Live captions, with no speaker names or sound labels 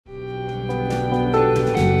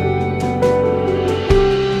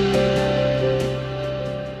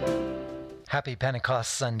happy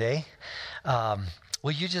Pentecost Sunday.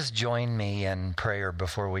 Will you just join me in prayer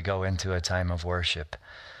before we go into a time of worship?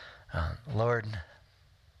 Lord,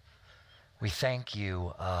 we thank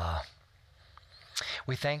you.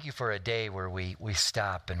 We thank you for a day where we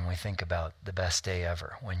stop and we think about the best day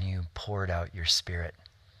ever, when you poured out your Spirit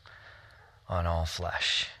on all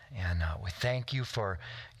flesh. And we thank you for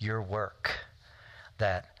your work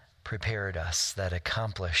that prepared us, that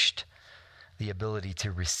accomplished the ability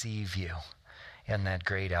to receive you in that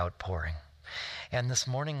great outpouring. And this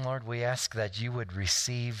morning, Lord, we ask that you would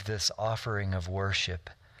receive this offering of worship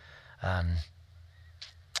that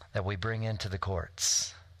we bring into the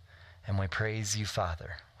courts. And we praise you,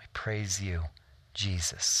 Father. We praise you,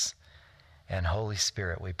 Jesus. And Holy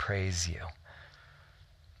Spirit, we praise you.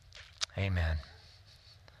 Amen.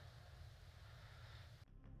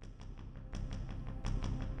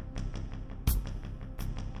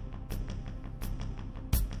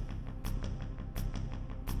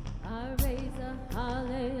 I raise a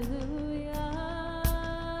hallelujah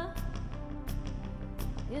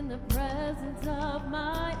in the presence of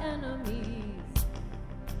my enemies.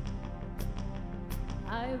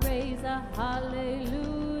 I raise a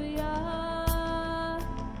hallelujah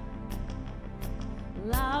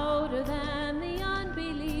louder than the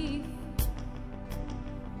unbelief.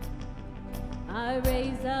 I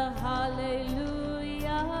raise a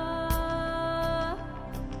hallelujah.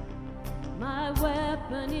 My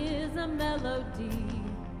weapon is a melody.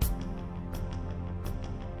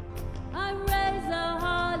 I raise a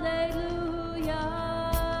hallelujah.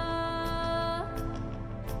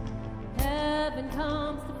 Heaven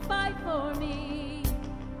comes to fight for me,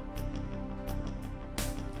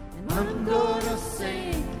 and I'm gonna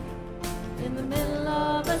sing in the middle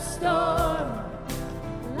of a storm.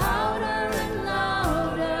 Louder and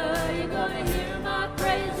louder, you're gonna hear my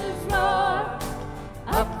praises roar.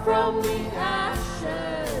 Up from the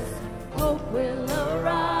ashes, hope will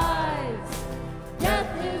arise.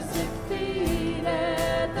 Death is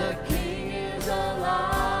defeated, the King is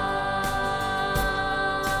alive.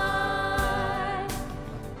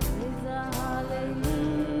 Praise the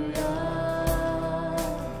hallelujah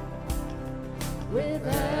with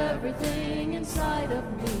everything inside of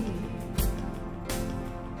me.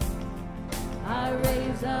 I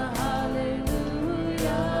raise a hallelujah.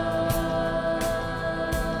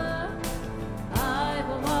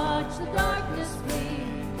 The darkness flee.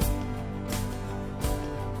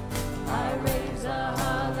 I raise a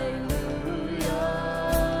hallelujah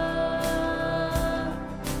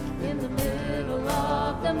in the middle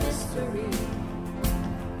of the mystery.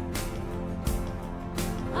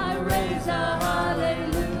 I raise a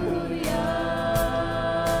hallelujah.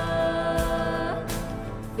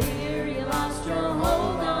 Fear, you lost your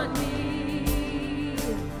hold on me.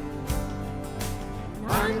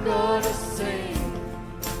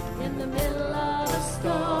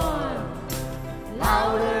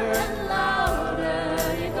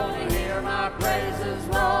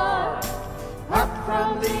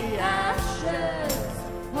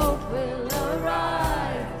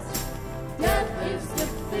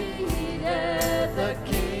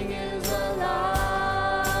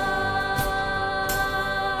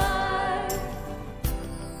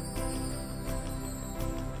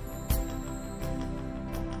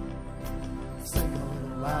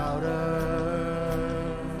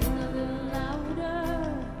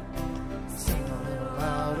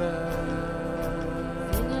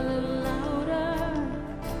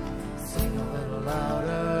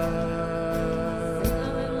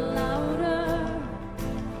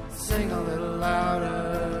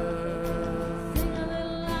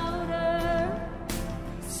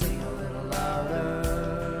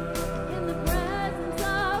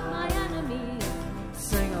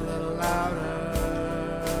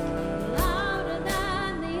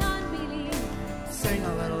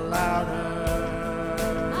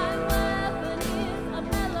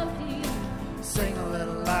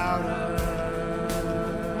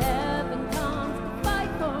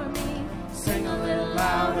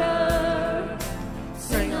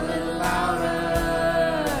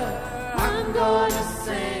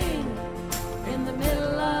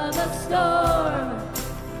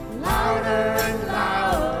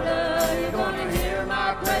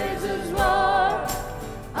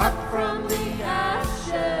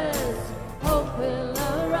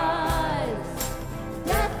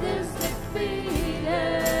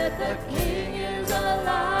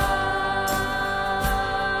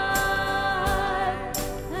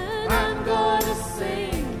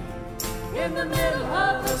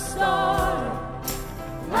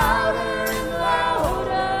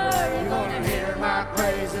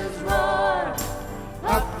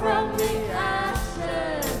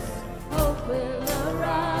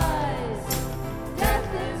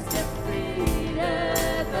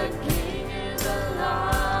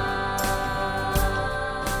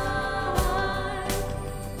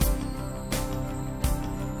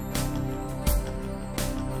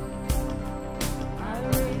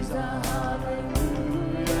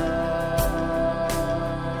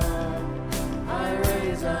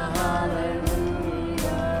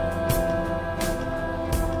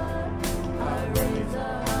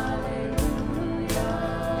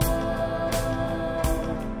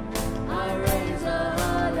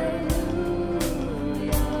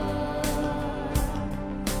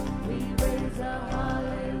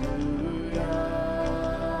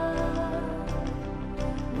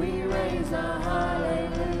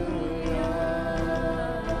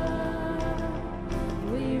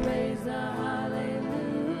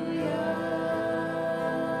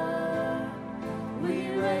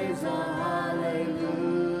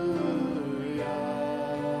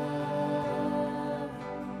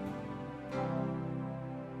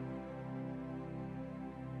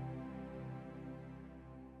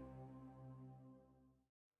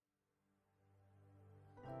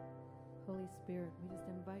 Spirit, we just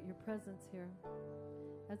invite your presence here.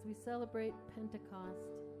 As we celebrate Pentecost,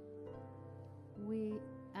 we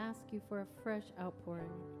ask you for a fresh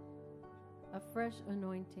outpouring, a fresh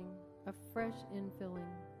anointing, a fresh infilling.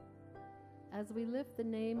 As we lift the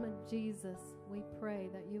name of Jesus, we pray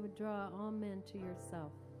that you would draw all men to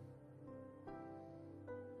yourself.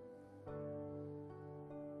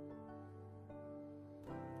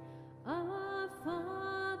 Our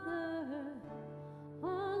Father,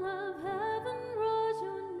 all of heaven roars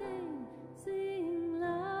your name, sing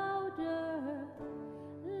louder.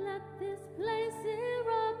 Let this place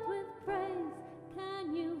erupt with praise.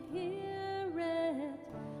 Can you hear it?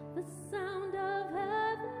 The sound of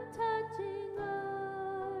heaven touching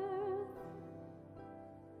earth.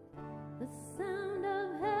 The sound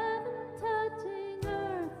of heaven touching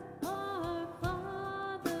earth. Our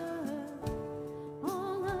Father,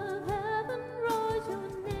 all of heaven roars your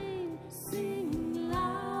name, sing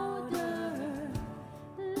louder.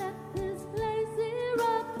 Let this place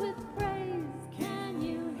erupt with praise. Can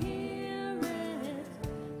you hear it?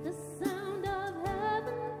 The sound of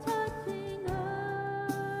heaven touching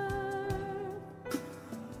earth.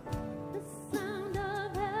 The sound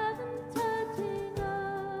of heaven touching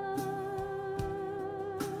earth.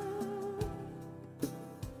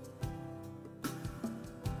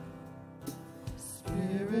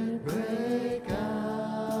 Spirit, break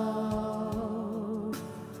out,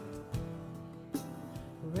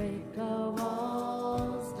 break our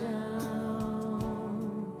walls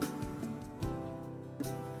down.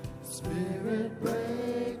 Spirit,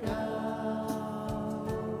 break out,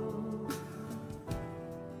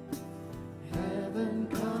 heaven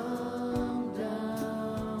come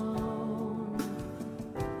down.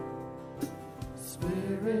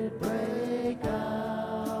 Spirit, break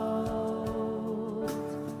out,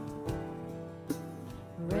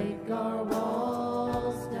 break our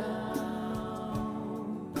walls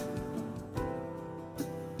down.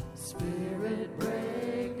 Spirit,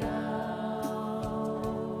 break out,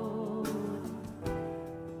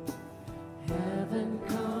 heaven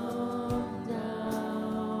come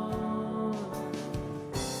down.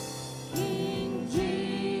 King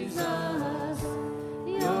Jesus,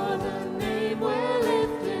 you're the name we're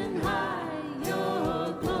lifting high.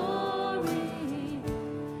 Your glory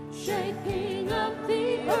shaking up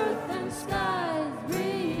the earth and skies.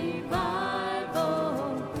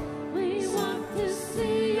 Revival, we want to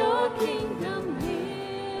see your kingdom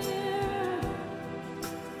here.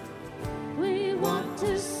 We want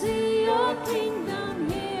to see your kingdom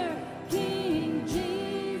here. King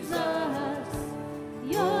Jesus,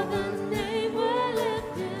 you're the name we're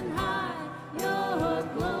lifting high. Your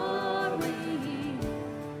glory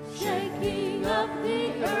shaking up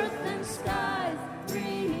the earth and skies.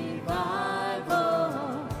 Revival,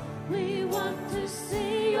 we want to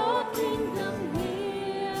see your kingdom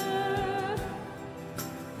here.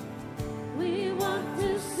 We want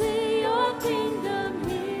to see your kingdom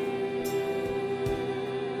here.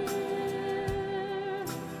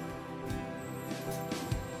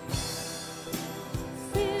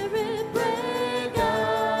 Spirit, break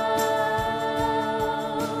out,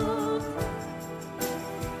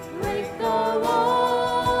 break our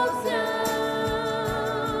walls down.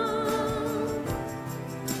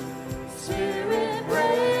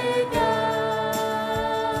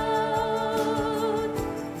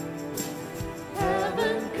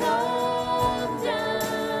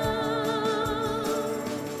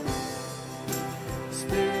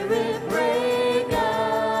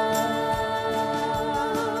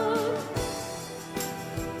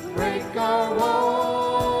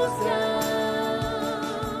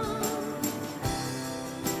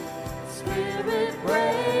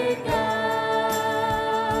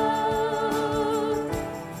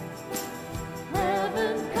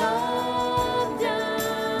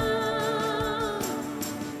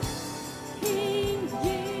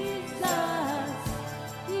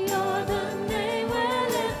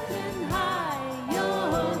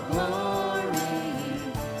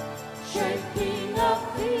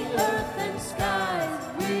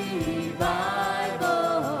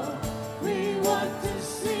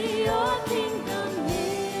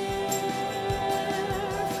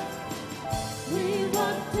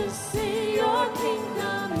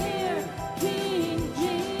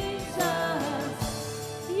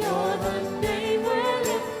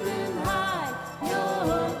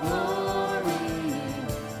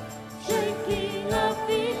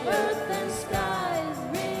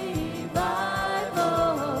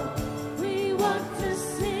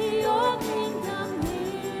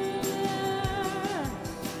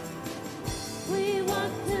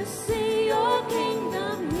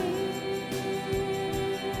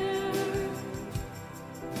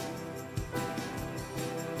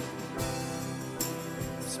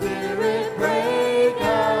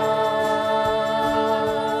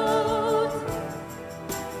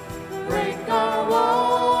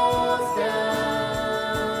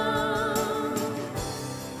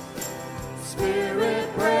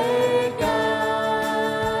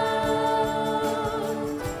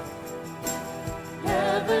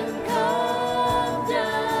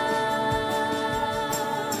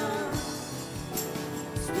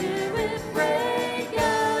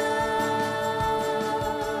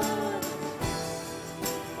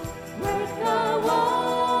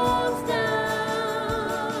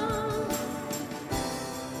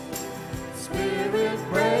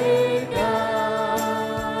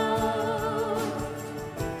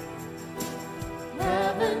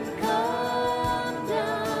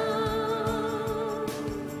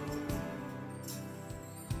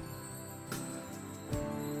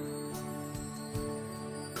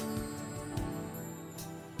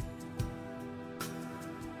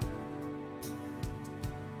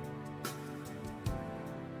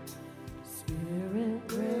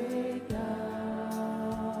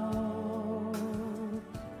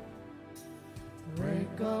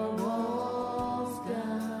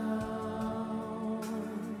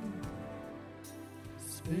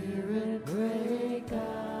 Spirit, break out.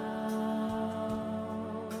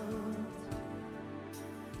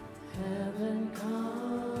 Heaven,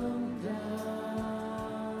 come down.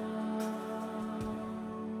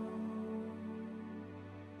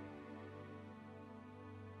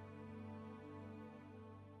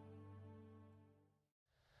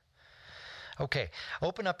 Okay,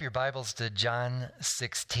 open up your Bibles to John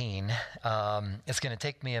 16. It's going to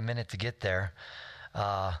take me a minute to get there,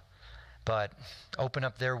 but open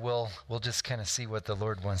up there. We'll just kind of see what the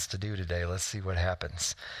Lord wants to do today. Let's see what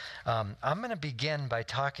happens. I'm going to begin by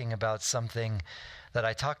talking about something that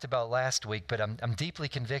I talked about last week, but I'm deeply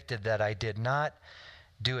convicted that I did not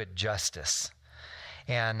do it justice.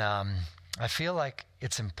 And I feel like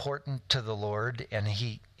it's important to the Lord, and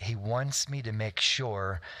He wants me to make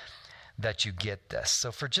sure that you get this.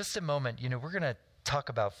 So for just a moment, we're going to talk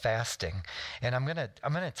about fasting, and I'm going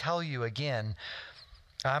to tell you again,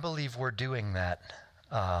 I believe we're doing that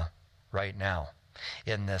right now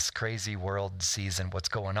in this crazy world season. What's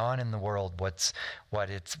going on in the world? What's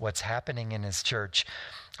happening in His church?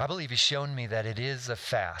 I believe He's shown me that it is a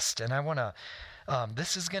fast, and I want to.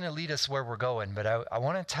 This is going to lead us where we're going, but I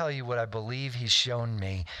want to tell you what I believe He's shown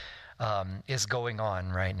me is going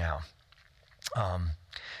on right now.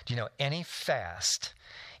 Any fast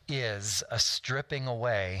is a stripping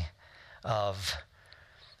away of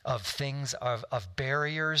things, of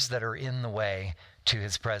barriers that are in the way to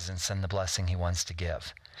His presence and the blessing He wants to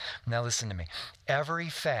give. Now listen to me. Every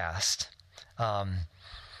fast, I'm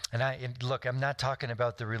not talking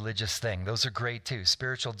about the religious thing. Those are great too.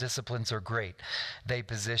 Spiritual disciplines are great. They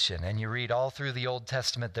position. And you read all through the Old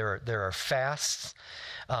Testament, there are fasts.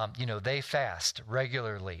 They fast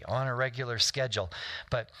regularly on a regular schedule.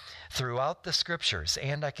 But throughout the scriptures,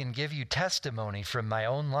 and I can give you testimony from my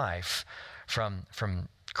own life, from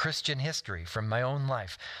Christian history, from my own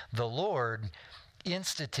life, the Lord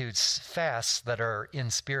institutes fasts that are in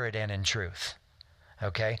spirit and in truth.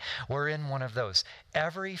 Okay? We're in one of those.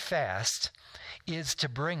 Every fast is to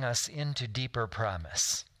bring us into deeper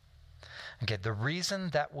promise. Okay, the reason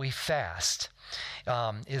that we fast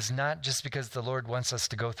is not just because the Lord wants us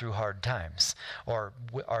to go through hard times or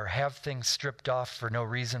have things stripped off for no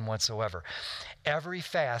reason whatsoever. Every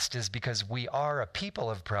fast is because we are a people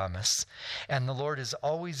of promise, and the Lord is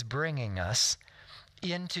always bringing us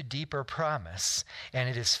into deeper promise, and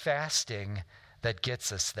it is fasting that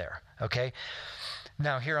gets us there. Okay?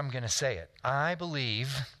 Now, here I'm going to say it. I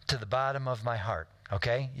believe to the bottom of my heart,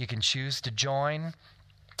 okay? You can choose to join.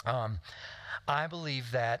 I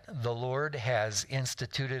believe that the Lord has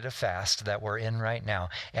instituted a fast that we're in right now,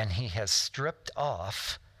 and He has stripped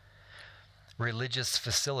off religious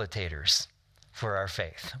facilitators for our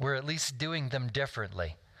faith. We're at least doing them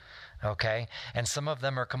differently, okay? And some of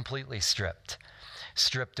them are completely stripped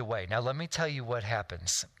away. Now, let me tell you what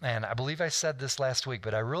happens. And I believe I said this last week,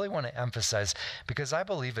 but I really want to emphasize, because I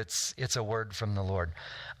believe it's a word from the Lord.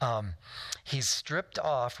 He's stripped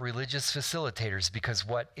off religious facilitators, because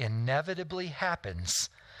what inevitably happens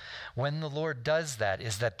when the Lord does that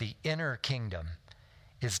is that the inner kingdom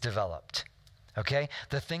is developed. Okay?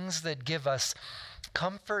 The things that give us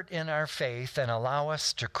comfort in our faith and allow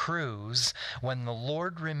us to cruise, when the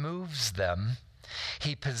Lord removes them,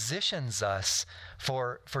 He positions us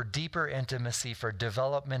for deeper intimacy, for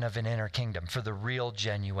development of an inner kingdom, for the real,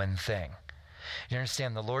 genuine thing. You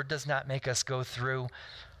understand? The Lord does not make us go through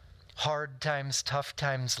hard times, tough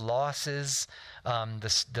times, losses,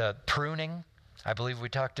 the pruning. I believe we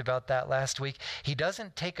talked about that last week. He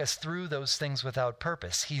doesn't take us through those things without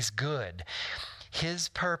purpose. He's good. His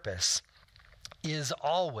purpose is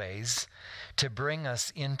always to bring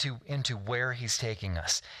us into where He's taking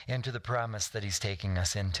us, into the promise that He's taking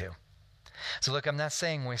us into. So look, I'm not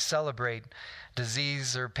saying we celebrate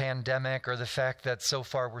disease or pandemic or the fact that so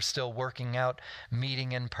far we're still working out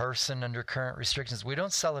meeting in person under current restrictions. We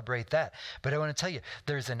don't celebrate that. But I want to tell you,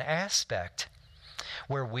 there's an aspect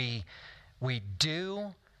where we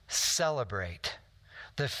do celebrate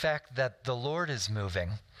the fact that the Lord is moving,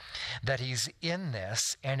 that He's in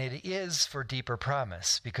this, and it is for deeper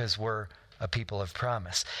promise, because we're a people of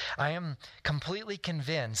promise. I am completely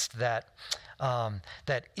convinced that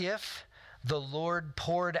if the Lord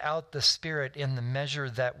poured out the Spirit in the measure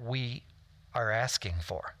that we are asking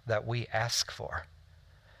for, that we ask for,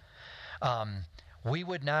 we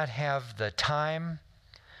would not have the time,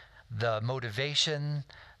 the motivation,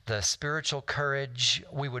 the spiritual courage.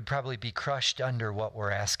 We would probably be crushed under what we're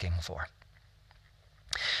asking for.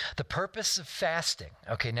 The purpose of fasting,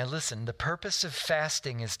 okay, now listen, the purpose of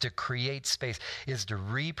fasting is to create space, is to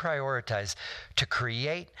reprioritize, to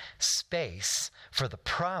create space for the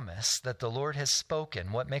promise that the Lord has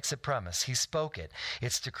spoken. What makes a promise? He spoke it.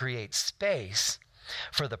 It's to create space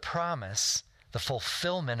for the promise, the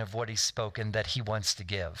fulfillment of what He's spoken that He wants to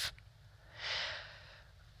give.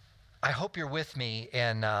 I hope you're with me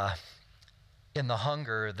in the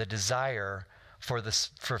hunger, the desire for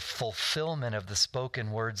fulfillment of the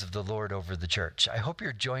spoken words of the Lord over the church. I hope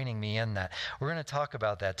you're joining me in that. We're going to talk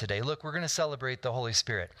about that today. Look, we're going to celebrate the Holy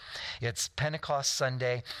Spirit. It's Pentecost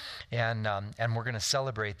Sunday, and we're going to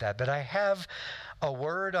celebrate that. But I have a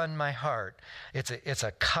word on my heart. It's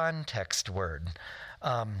a context word.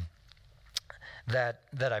 That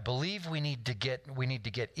I believe we need to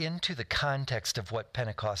get into the context of what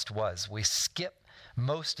Pentecost was. We skip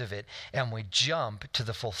most of it and we jump to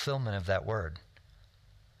the fulfillment of that word.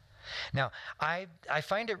 Now, I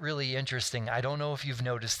find it really interesting. I don't know if you've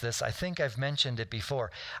noticed this. I think I've mentioned it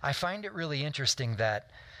before. I find it really interesting that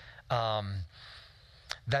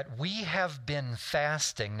we have been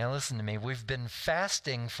fasting. Now listen to me. We've been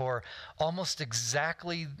fasting for almost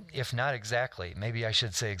exactly, if not exactly, maybe I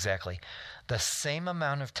should say exactly, the same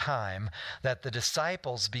amount of time that the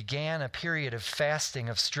disciples began a period of fasting,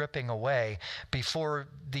 of stripping away before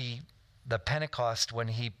the Pentecost, when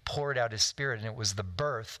He poured out His Spirit, and it was the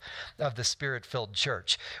birth of the Spirit-filled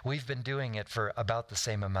church. We've been doing it for about the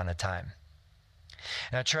same amount of time.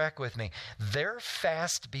 Now track with me. Their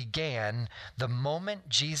fast began the moment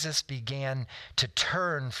Jesus began to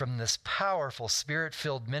turn from this powerful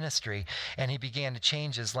Spirit-filled ministry, and He began to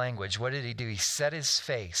change His language. What did He do? He set His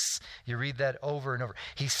face. You read that over and over.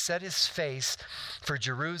 He set His face for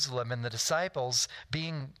Jerusalem, and the disciples,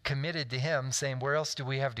 being committed to Him, saying, where else do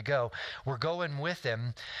we have to go? We're going with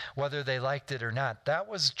Him, whether they liked it or not. That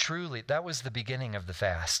was the beginning of the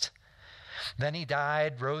fast. Then He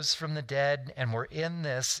died, rose from the dead, and we're in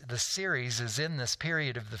this, the series is in this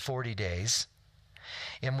period of the 40 days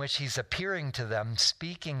in which He's appearing to them,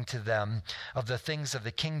 speaking to them of the things of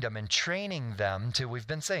the kingdom and training them to, we've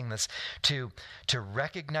been saying this, to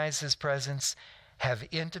recognize His presence, have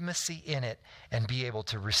intimacy in it, and be able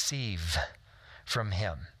to receive from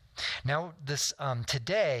Him. Now,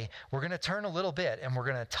 today, we're going to turn a little bit and we're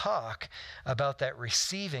going to talk about that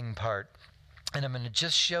receiving part. And I'm going to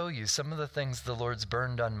just show you some of the things the Lord's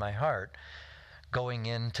burned on my heart going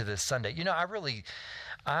into this Sunday. You know, I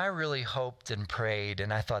really hoped and prayed,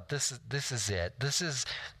 and I thought this is it. This is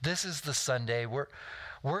the Sunday. We're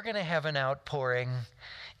going to have an outpouring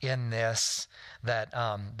in this that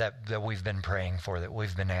we've been praying for, that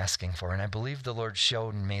we've been asking for, and I believe the Lord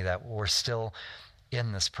showed me that we're still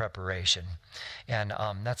in this preparation, and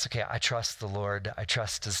that's okay. I trust the Lord. I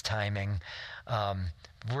trust His timing.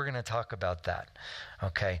 We're going to talk about that,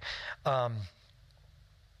 okay?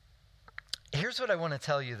 Here's what I want to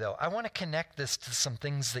tell you, though. I want to connect this to some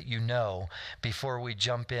things that you know before we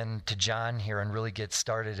jump into John here and really get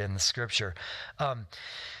started in the Scripture.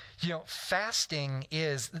 Fasting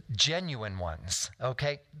is genuine ones,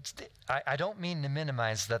 okay? I don't mean to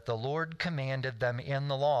minimize that the Lord commanded them in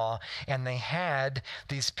the law, and they had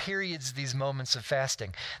these periods, these moments of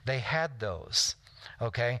fasting. They had those.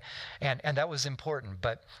 Okay, and that was important,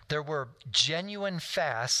 but there were genuine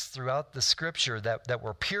fasts throughout the Scripture that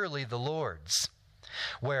were purely the Lord's,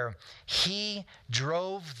 where He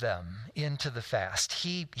drove them into the fast.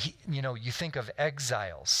 He you think of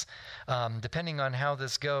exiles. Depending on how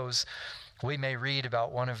this goes, we may read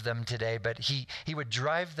about one of them today, but he would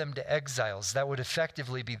drive them to exiles. That would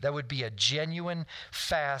effectively be a genuine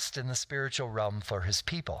fast in the spiritual realm for His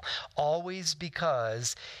people, always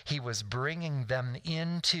because He was bringing them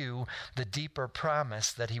into the deeper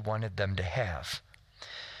promise that He wanted them to have.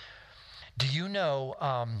 Do you know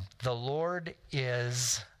the Lord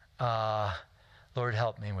is, Lord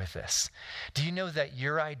help me with this. Do you know that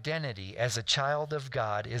your identity as a child of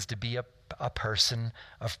God is to be a person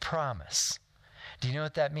of promise? Do you know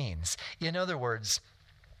what that means? In other words,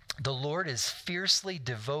 the Lord is fiercely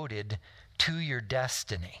devoted to your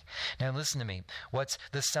destiny. Now listen to me.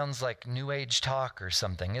 This sounds like New Age talk or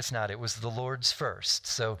something. It's not. It was the Lord's first.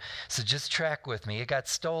 So just track with me. It got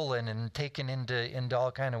stolen and taken into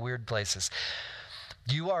all kind of weird places.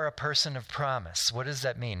 You are a person of promise. What does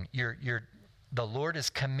that mean? The Lord is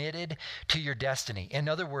committed to your destiny. In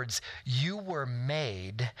other words, you were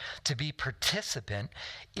made to be participant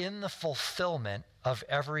in the fulfillment of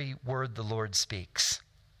every word the Lord speaks.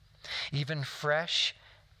 Even fresh,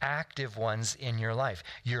 active ones in your life.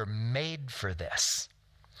 You're made for this.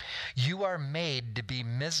 You are made to be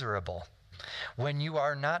miserable when you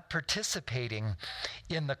are not participating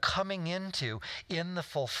in the coming into, in the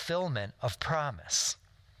fulfillment of promise.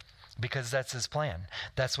 Because that's his plan.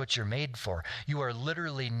 That's what you're made for. You are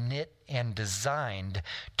literally knit and designed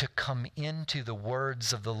to come into the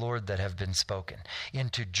words of the Lord that have been spoken,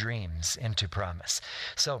 into dreams, into promise.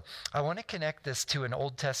 So I want to connect this to an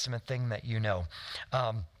Old Testament thing that you know.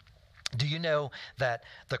 Do you know that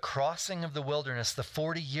the crossing of the wilderness, the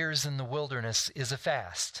 40 years in the wilderness, is a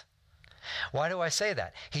fast? Why do I say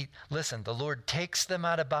that? Listen, the Lord takes them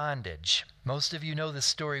out of bondage. Most of you know this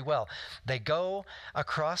story well. They go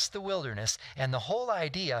across the wilderness, and the whole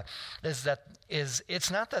idea is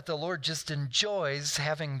it's not that the Lord just enjoys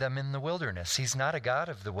having them in the wilderness. He's not a God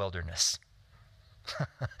of the wilderness.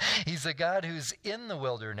 He's a God who's in the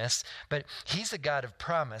wilderness, but he's a God of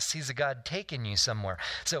promise. He's a God taking you somewhere.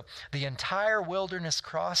 So the entire wilderness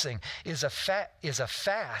crossing is a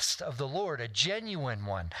fast of the Lord, a genuine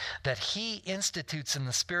one that he institutes in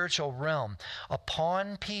the spiritual realm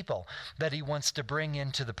upon people that he wants to bring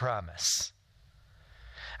into the promise.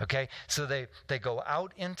 Okay, so they go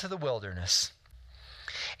out into the wilderness.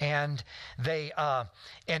 And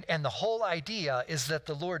and the whole idea is that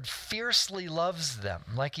the Lord fiercely loves them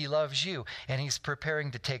like he loves you, and he's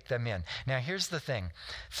preparing to take them in. Now, here's the thing.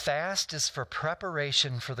 Fast is for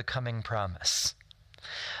preparation for the coming promise.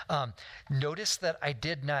 Notice that I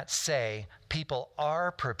did not say people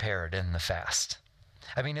are prepared in the fast.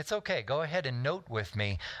 I mean, it's okay. Go ahead and note with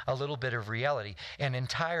me a little bit of reality. An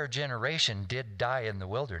entire generation did die in the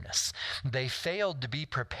wilderness. They failed to be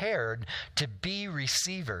prepared to be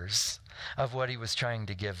receivers of what he was trying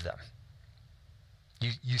to give them.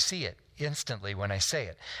 You see it instantly when I say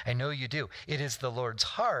it. I know you do. It is the Lord's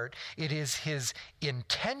heart. It is his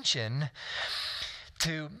intention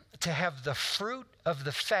to have the fruit of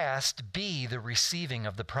the fast be the receiving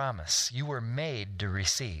of the promise. You were made to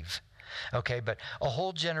receive. Okay, but a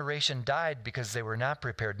whole generation died because they were not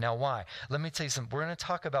prepared. Now, why? Let me tell you something. We're going to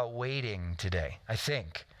talk about waiting today, I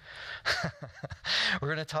think. We're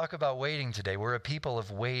going to talk about waiting today. We're a people of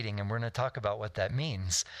waiting, and we're going to talk about what that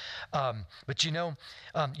means. But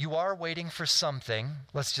you are waiting for something.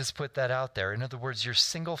 Let's just put that out there. In other words, you're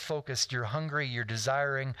single-focused, you're hungry, you're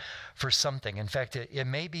desiring for something. In fact, it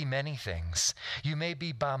may be many things. You may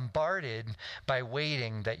be bombarded by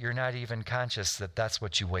waiting that you're not even conscious that that's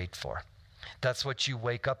what you wait for. That's what you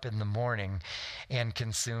wake up in the morning and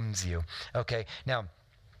consumes you. Okay, now,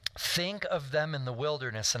 think of them in the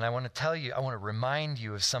wilderness, and I want to remind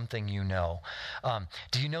you of something you know.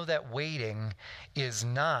 Do you know that waiting is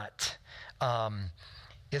not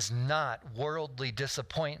worldly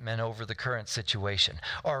disappointment over the current situation,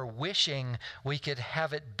 or wishing we could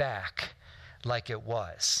have it back like it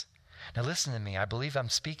was? Now listen to me. I believe I'm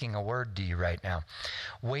speaking a word to you right now.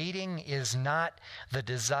 Waiting is not the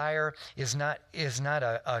desire, is not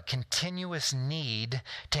a continuous need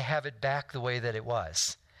to have it back the way that it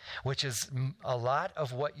was, which is a lot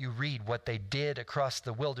of what you read, what they did across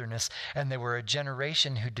the wilderness, and they were a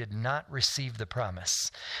generation who did not receive the promise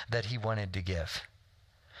that he wanted to give.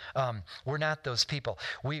 We're not those people.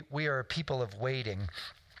 We are a people of waiting.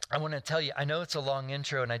 I want to tell you, I know it's a long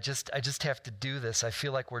intro, and I just have to do this. I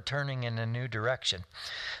feel like we're turning in a new direction.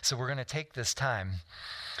 So we're going to take this time.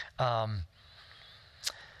 I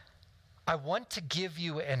want to give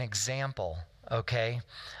you an example, okay,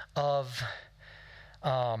 of...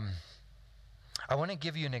 I want to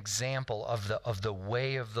give you an example of the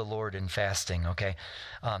way of the Lord in fasting, okay?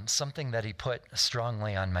 Something that he put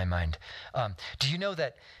strongly on my mind. Do you know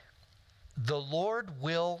that the Lord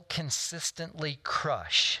will consistently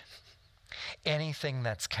crush anything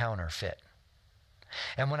that's counterfeit?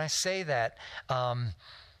 And when I say that,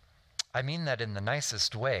 I mean that in the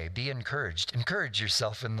nicest way. Be encouraged. Encourage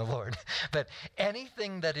yourself in the Lord. But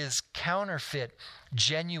anything that is counterfeit,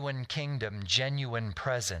 genuine kingdom, genuine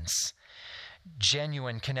presence,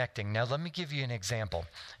 genuine connecting. Now, let me give you an example,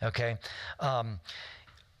 okay?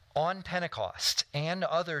 On Pentecost and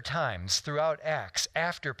other times throughout Acts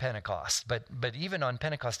after Pentecost, but even on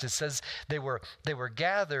Pentecost, it says they were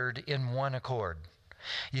gathered in one accord.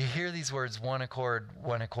 You hear these words, one accord,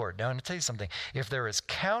 one accord. Now, I'm going to tell you something. If there is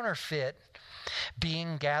counterfeit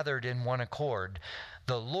being gathered in one accord,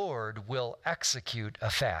 the Lord will execute a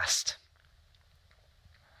fast.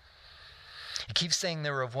 He keeps saying they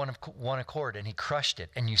were of one accord, and he crushed it.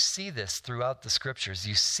 And you see this throughout the scriptures.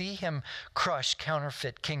 You see him crush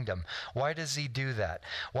counterfeit kingdom. Why does he do that?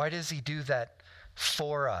 Why does he do that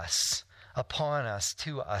for us, upon us,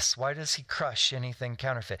 to us? Why does he crush anything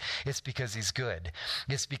counterfeit? It's because he's good.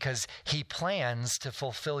 It's because he plans to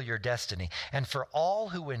fulfill your destiny. And for all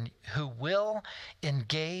who will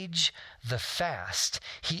engage the fast,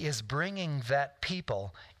 he is bringing that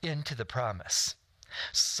people into the promise.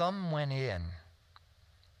 Some went in.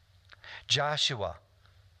 Joshua,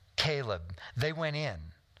 Caleb, they went in.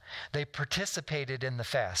 They participated in the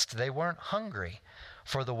fast. They weren't hungry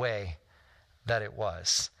for the way that it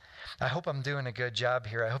was. I hope I'm doing a good job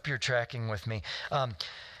here. I hope you're tracking with me.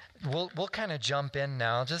 We'll kind of jump in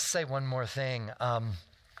now. I'll just say one more thing.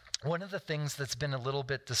 One of the things that's been a little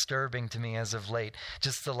bit disturbing to me as of late,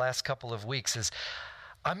 just the last couple of weeks, is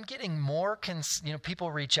I'm getting more,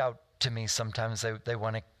 people reach out to me sometimes. They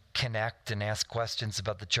want to connect and ask questions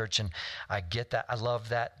about the church, and I get that. I love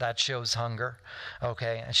that. That shows hunger,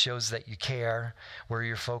 okay? It shows that you care where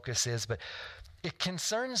your focus is, but it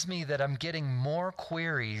concerns me that I'm getting more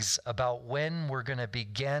queries about when we're going to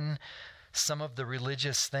begin some of the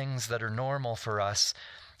religious things that are normal for us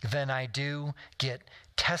than I do get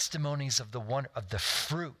testimonies of the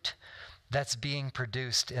fruit that's being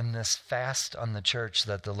produced in this fast on the church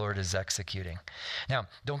that the Lord is executing. Now,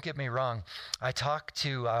 don't get me wrong. I talk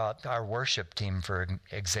to our worship team, for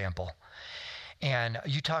example, and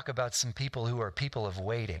you talk about some people who are people of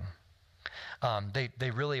waiting.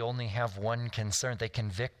 They really only have one concern. They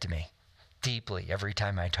convict me deeply every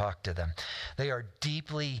time I talk to them. They are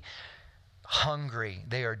deeply hungry.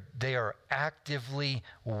 They are actively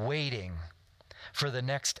waiting for the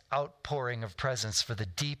next outpouring of presence, for the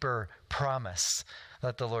deeper promise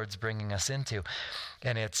that the Lord's bringing us into.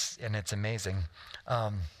 And it's amazing.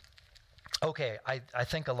 Okay, I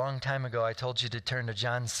think a long time ago I told you to turn to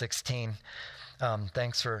John 16.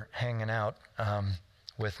 Thanks for hanging out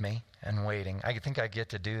with me and waiting. I think I get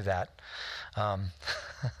to do that.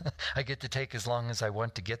 I get to take as long as I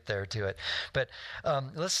want to get there to it. But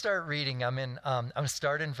let's start reading. I'm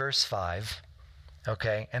start in verse 5.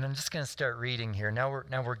 Okay, and I'm just going to start reading here. Now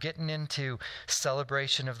we're getting into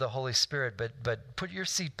celebration of the Holy Spirit, but put your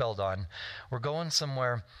seatbelt on. We're going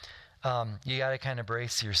somewhere. You got to kind of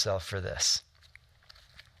brace yourself for this.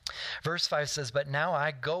 Verse 5 says, "But now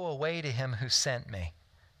I go away to him who sent me,"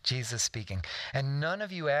 Jesus speaking, "and none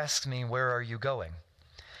of you asks me, 'Where are you going?'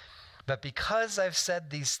 But because I've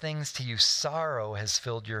said these things to you, sorrow has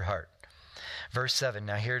filled your heart." Verse 7,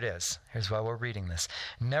 now here it is. Here's why we're reading this.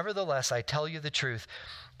 "Nevertheless, I tell you the truth,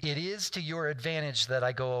 it is to your advantage that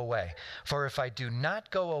I go away. For if I do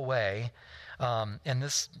not go away," in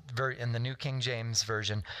the New King James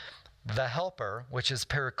Version, "the Helper, which is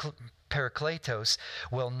Parakletos,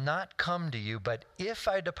 will not come to you, but if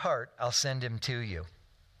I depart, I'll send him to you."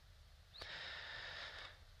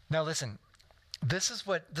 Now listen. This is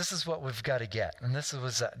what we've got to get. And this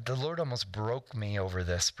was, the Lord almost broke me over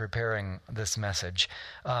this, preparing this message.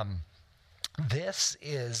 This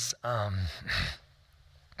is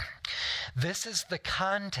the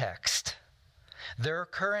context, their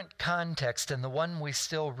current context, and the one we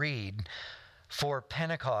still read for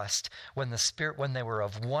Pentecost, when they were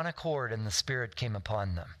of one accord and the Spirit came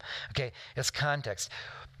upon them. Okay, it's context.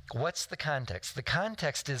 What's the context? The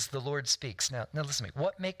context is the Lord speaks. Now listen to me.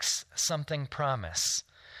 What makes something promise?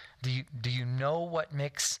 Do you know what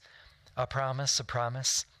makes a promise a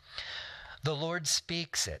promise? The Lord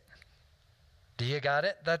speaks it. Do you got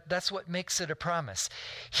it? That's what makes it a promise.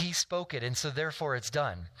 He spoke it, and so therefore it's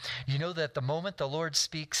done. You know that the moment the Lord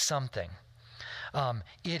speaks something,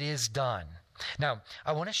 it is done. Now,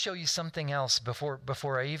 I want to show you something else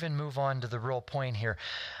before I even move on to the real point here.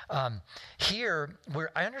 Here,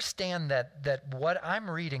 where I understand that what I'm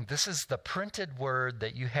reading, this is the printed word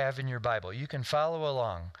that you have in your Bible. You can follow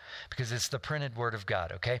along because it's the printed word of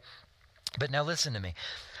God, okay? But now listen to me.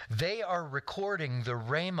 They are recording the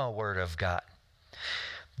Rhema word of God.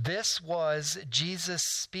 This was Jesus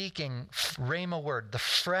speaking Rhema word, the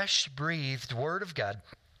fresh-breathed word of God.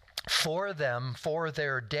 For them, for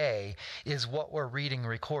their day, is what we're reading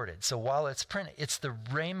recorded. So while it's printed, it's the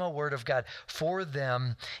Rhema word of God for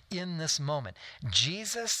them in this moment.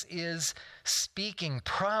 Jesus is speaking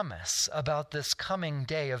promise about this coming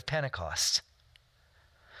day of Pentecost.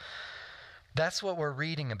 That's what we're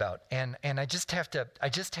reading about. And I just have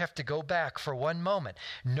to go back for one moment.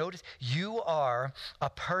 Notice, you are a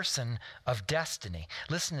person of destiny.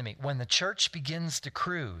 Listen to me. When the church begins to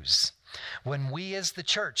cruise, when we as the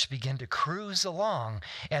church begin to cruise along,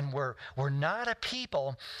 and we're not a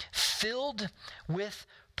people filled with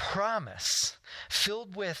promise,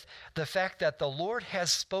 filled with the fact that the Lord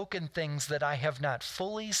has spoken things that I have not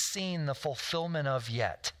fully seen the fulfillment of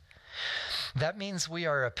yet. That means we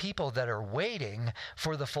are a people that are waiting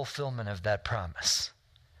for the fulfillment of that promise.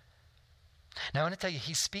 Now I want to tell you,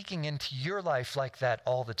 he's speaking into your life like that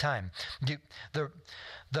all the time.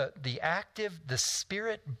 The active, the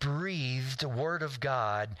Spirit-breathed Word of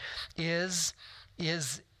God is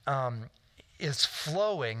is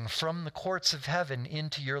flowing from the courts of heaven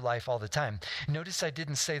into your life all the time. Notice I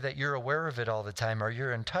didn't say that you're aware of it all the time or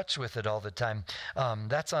you're in touch with it all the time.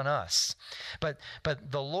 That's on us. But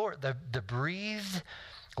the Lord, the breathed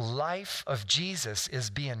life of Jesus is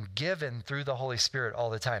being given through the Holy Spirit all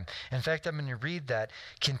the time. In fact, I'm going to read that.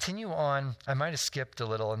 Continue on. I might have skipped a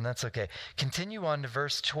little, and that's okay. Continue on to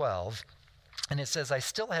verse 12. And it says, I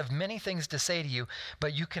still have many things to say to you,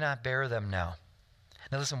 but you cannot bear them now.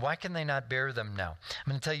 Now listen, why can they not bear them now? I'm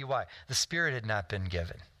going to tell you why. The Spirit had not been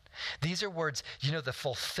given. These are words, the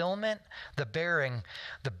fulfillment, the bearing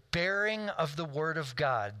of the Word of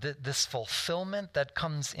God, this fulfillment that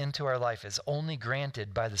comes into our life is only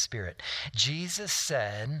granted by the Spirit. Jesus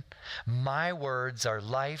said, my words are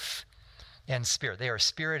life and spirit. They are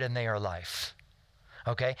spirit and they are life.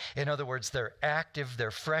 Okay? In other words, they're active,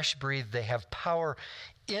 they're fresh breathed, they have power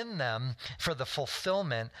in them for the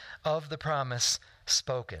fulfillment of the promise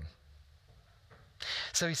spoken.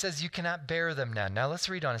 So he says, you cannot bear them now. Now let's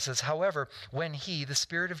read on. It says, however, when he, the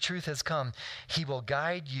Spirit of truth, has come, he will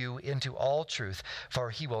guide you into all truth,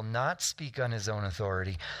 for he will not speak on his own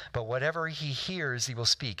authority, but whatever he hears, he will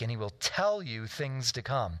speak, and he will tell you things to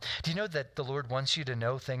come. Do you know that the Lord wants you to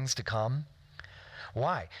know things to come?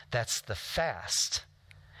 Why? That's the fast.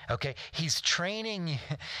 Okay, he's training,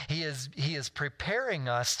 he is preparing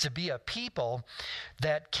us to be a people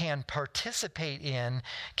that can participate in,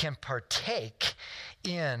 can partake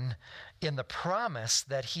in the promise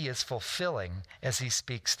that he is fulfilling as he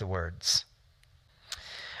speaks the words.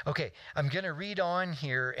 Okay, I'm going to read on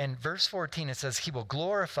here. In verse 14, it says, he will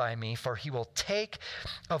glorify me, for he will take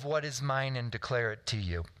of what is mine and declare it to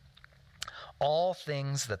you. All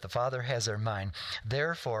things that the Father has are mine.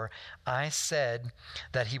 Therefore, I said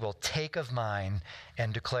that he will take of mine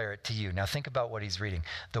and declare it to you. Now think about what he's reading.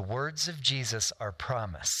 The words of Jesus are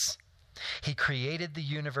promise. He created the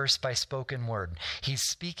universe by spoken word. He's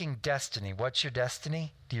speaking destiny. What's your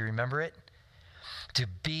destiny? Do you remember it? To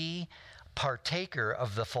be partaker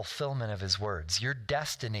of the fulfillment of his words. Your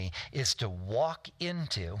destiny is to walk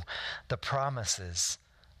into the promises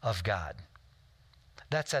of God.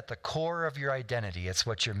 That's at the core of your identity. It's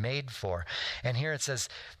what you're made for. And here it says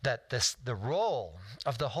that the role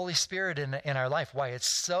of the Holy Spirit in our life, why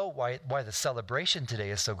the celebration today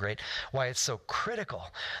is so great, why it's so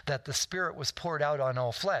critical that the Spirit was poured out on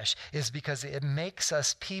all flesh, is because it makes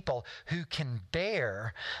us people who can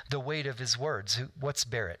bear the weight of his words. What's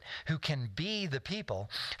bear it? Who can be the people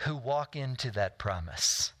who walk into that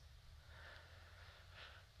promise.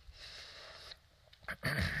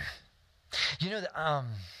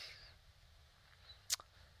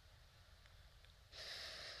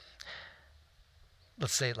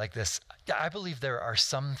 Let's say it like this. I believe there are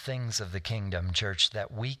some things of the kingdom, church,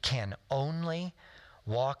 that we can only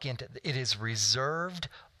walk into. It is reserved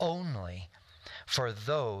only for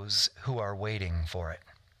those who are waiting for it.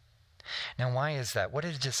 Now, why is that? What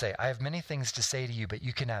did it just say? I have many things to say to you, but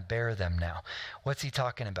you cannot bear them now. What's he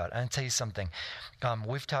talking about? I'll tell you something.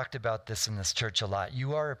 We've talked about this in this church a lot.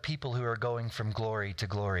 You are a people who are going from glory to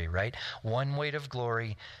glory, right? One weight of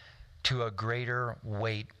glory to a greater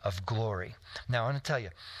weight of glory. Now, I want to tell you,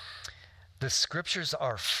 the scriptures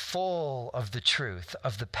are full of the truth,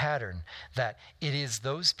 of the pattern, that it is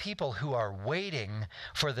those people who are waiting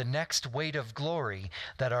for the next weight of glory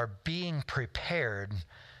that are being prepared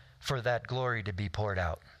for that glory to be poured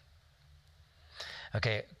out.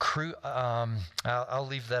 Okay, I'll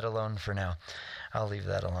leave that alone for now. I'll leave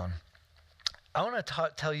that alone. I want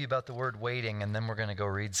to tell you about the word waiting, and then we're going to go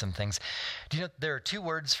read some things. Do you know there are two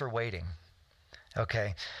words for waiting?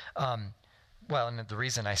 Okay. Well, and the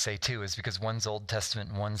reason I say two is because one's Old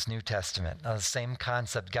Testament and one's New Testament. The same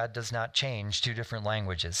concept. God does not change. Two different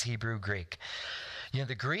languages, Hebrew, Greek.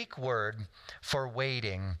 The Greek word for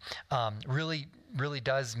waiting really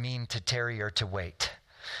does mean to tarry or to wait.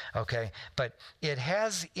 Okay, but it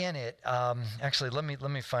has in it. Actually, let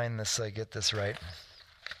me find this so I get this right.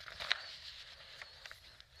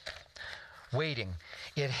 Waiting.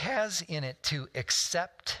 It has in it to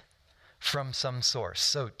accept from some source.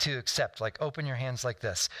 So to accept, like open your hands like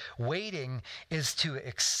this. Waiting is to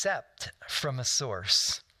accept from a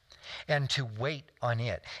source and to wait on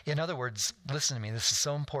it. In other words, listen to me, this is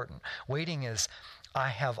so important. Waiting is, I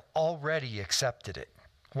have already accepted it.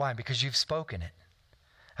 Why? Because you've spoken it.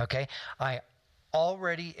 Okay? I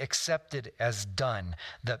already accepted as done.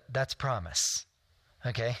 That's promise.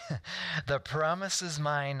 Okay? The promise is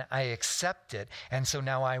mine. I accept it. And so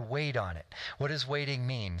now I wait on it. What does waiting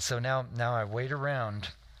mean? So now I wait around.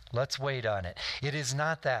 Let's wait on it. It is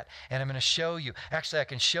not that. And I'm going to show you. Actually, I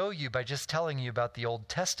can show you by just telling you about the Old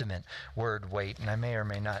Testament word wait. And I may or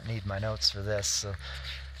may not need my notes for this. So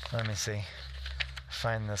let me see.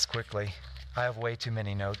 find this quickly. I have way too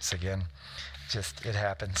many notes again. It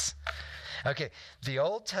happens. Okay, the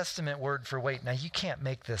Old Testament word for wait. Now, you can't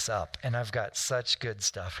make this up, and I've got such good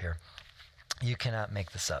stuff here. You cannot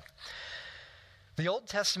make this up. The Old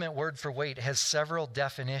Testament word for wait has several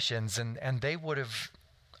definitions, and they would have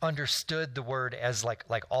understood the word as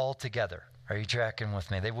like all together. Are you tracking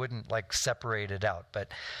with me? They wouldn't like separate it out. But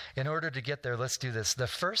in order to get there, let's do this. The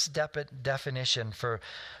first definition for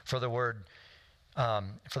the word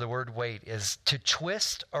wait is to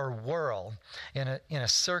twist or whirl in a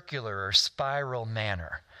circular or spiral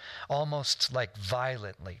manner, almost like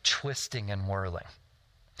violently twisting and whirling.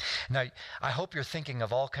 Now, I hope you're thinking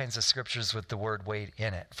of all kinds of scriptures with the word wait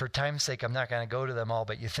in it. For time's sake, I'm not going to go to them all,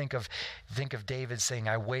 but you think of David saying,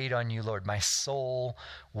 I wait on you, Lord. My soul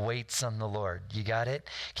waits on the Lord. You got it?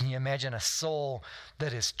 Can you imagine a soul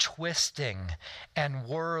that is twisting and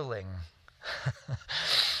whirling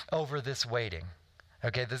over this waiting?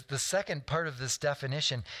 Okay, the second part of this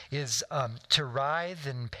definition is to writhe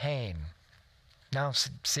in pain. Now,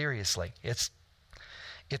 seriously, it's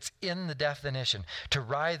in the definition, to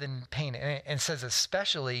writhe in pain. And it says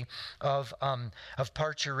especially of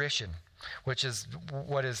parturition, which is,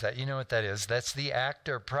 what is that? You know what that is? That's the act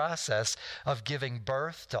or process of giving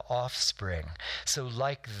birth to offspring. So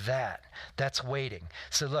like that's waiting.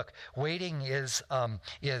 So look, waiting is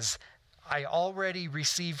I already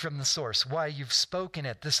received from the source. Why? You've spoken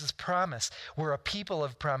it. This is promise. We're a people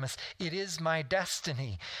of promise. It is my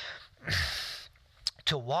destiny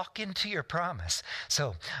to walk into your promise.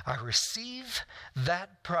 So I receive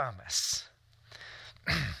that promise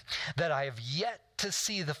that I have yet to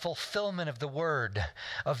see the fulfillment of the word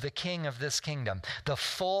of the king of this kingdom, the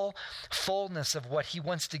fullness of what he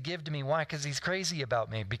wants to give to me. Why? Because he's crazy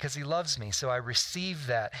about me, because he loves me. So I receive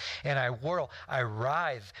that and I whirl, I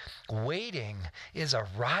writhe. Waiting is a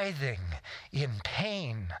writhing in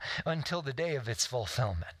pain until the day of its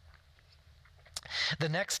fulfillment. The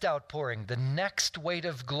next outpouring, the next weight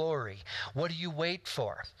of glory. What do you wait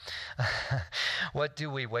for? What do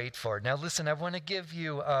we wait for? Now listen, I want to give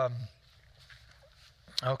you,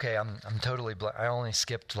 okay, I'm totally, I only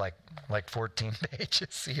skipped like 14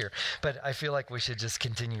 pages here, but I feel like we should just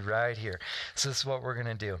continue right here. So this is what we're going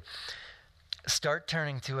to do. Start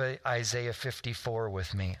turning to Isaiah 54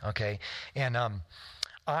 with me, okay? And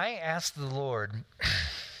I asked the Lord...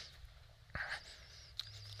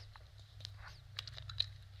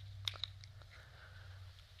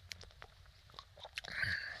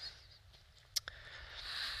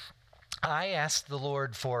 I asked the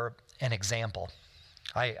Lord for an example.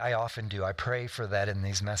 I often do. I pray for that in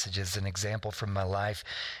these messages, an example from my life,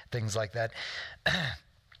 things like that.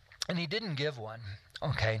 And he didn't give one,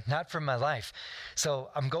 okay? Not from my life.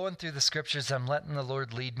 So I'm going through the scriptures. I'm letting the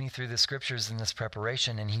Lord lead me through the scriptures in this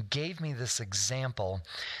preparation. And he gave me this example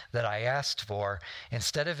that I asked for.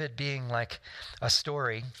 Instead of it being like a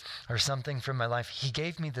story or something from my life, he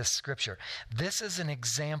gave me this scripture. This is an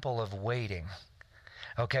example of waiting.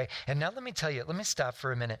 Okay, and now let me tell you, let me stop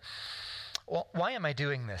for a minute. Well, why am I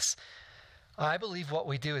doing this? I believe what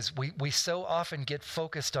we do is we so often get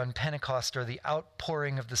focused on Pentecost or the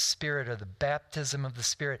outpouring of the Spirit or the baptism of the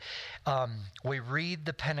Spirit. We read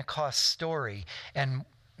the Pentecost story and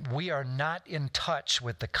we are not in touch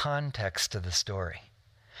with the context of the story.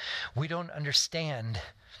 We don't understand.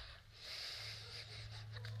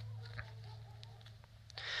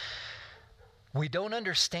 We don't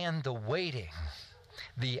understand the waiting,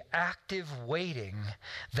 the active waiting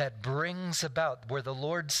that brings about where the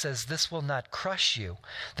Lord says, this will not crush you.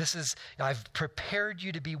 I've prepared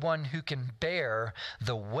you to be one who can bear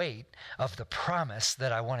the weight of the promise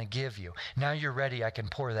that I want to give you. Now you're ready, I can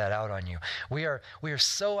pour that out on you. We are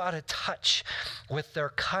so out of touch with their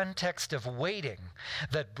context of waiting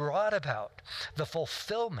that brought about the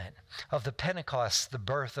fulfillment of the Pentecost, the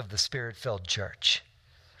birth of the Spirit-filled church.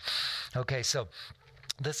 Okay, so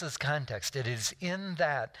this is context. It is in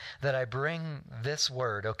that I bring this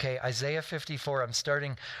word, okay? Isaiah 54, I'm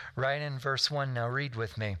starting right in verse 1. Now read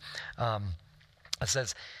with me. It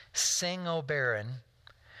says, sing, O barren,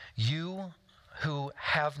 you who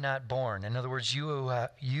have not borne. In other words,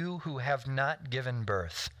 you who have not given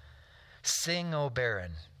birth. Sing, O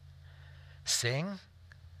barren. Sing.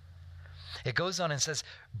 It goes on and says,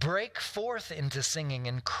 break forth into singing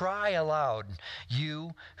and cry aloud,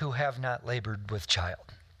 you who have not labored with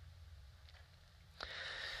child.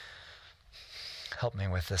 Help me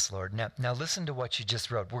with this, Lord. Now listen to what you just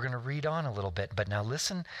wrote. We're going to read on a little bit, but now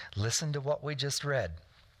listen to what we just read.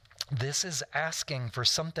 This is asking for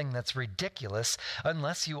something that's ridiculous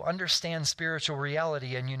unless you understand spiritual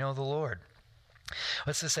reality and you know the Lord.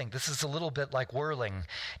 What's this thing? This is a little bit like whirling,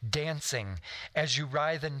 dancing, as you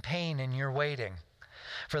writhe in pain and you're waiting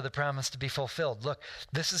for the promise to be fulfilled. Look,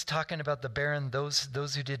 this is talking about the barren, those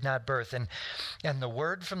who did not birth. And the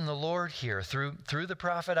word from the Lord here through the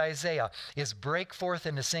prophet Isaiah is break forth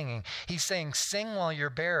into singing. He's saying, sing while you're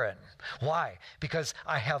barren. Why? Because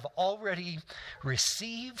I have already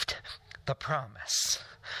received the promise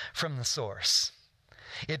from the source.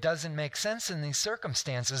 It doesn't make sense in these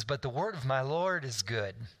circumstances, but the word of my Lord is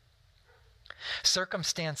good.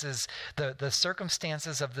 Circumstances, the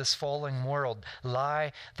circumstances of this falling world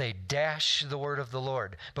lie, they dash the word of the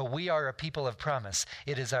Lord. But we are a people of promise.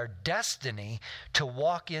 It is our destiny to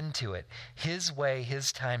walk into it, his way,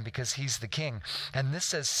 his time, because he's the king. And this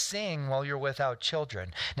says, sing while you're without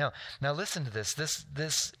children. Now listen to this.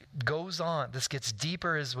 This goes on. This gets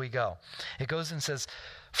deeper as we go. It goes and says,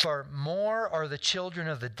 for more are the children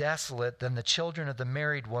of the desolate than the children of the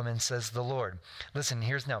married woman, says the Lord. Listen,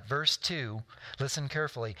 here's now verse 2. Listen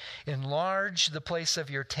carefully. Enlarge the place of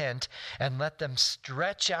your tent and let them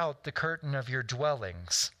stretch out the curtain of your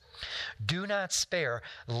dwellings. Do not spare.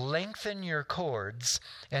 Lengthen your cords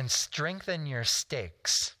and strengthen your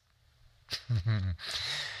stakes.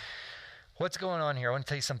 What's going on here? I want to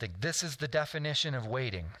tell you something. This is the definition of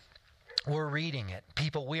waiting. We're reading it.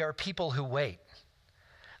 We are people who wait.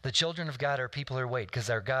 The children of God are people who wait because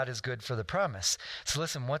our God is good for the promise. So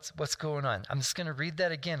listen, what's going on? I'm just going to read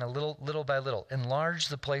that again little by little. Enlarge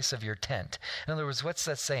the place of your tent. In other words, what's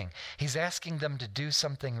that saying? He's asking them to do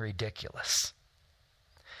something ridiculous.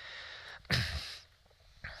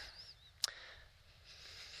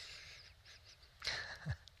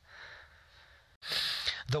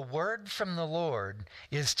 The word from the Lord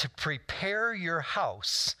is to prepare your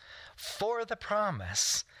house for the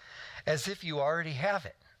promise as if you already have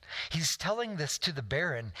it. He's telling this to the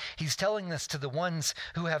barren. He's telling this to the ones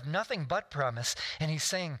who have nothing but promise. And he's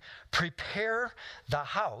saying, prepare the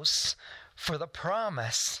house for the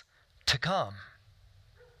promise to come.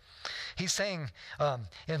 He's saying,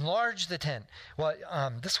 enlarge the tent. Well,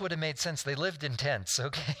 this would have made sense. They lived in tents,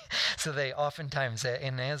 okay? So they oftentimes,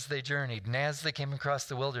 and as they journeyed, and as they came across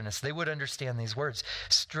the wilderness, they would understand these words.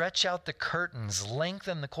 Stretch out the curtains,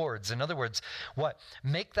 lengthen the cords. In other words, what?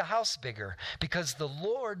 Make the house bigger, because the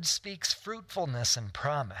Lord speaks fruitfulness and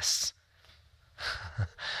promise.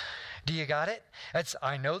 Do you got it?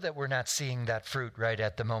 I know that we're not seeing that fruit right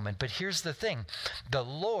at the moment, but here's the thing. The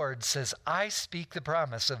Lord says, I speak the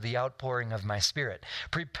promise of the outpouring of my Spirit.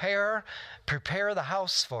 Prepare the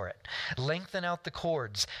house for it. Lengthen out the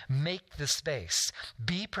cords. Make the space.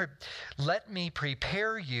 Let me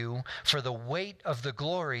prepare you for the weight of the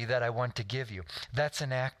glory that I want to give you. That's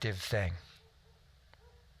an active thing.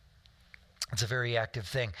 It's a very active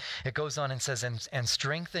thing. It goes on and says, and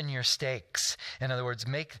strengthen your stakes. In other words,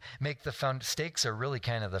 make the stakes are really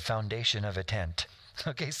kind of the foundation of a tent.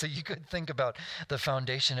 Okay, so you could think about the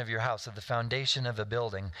foundation of your house, or the foundation of a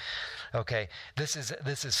building. Okay, this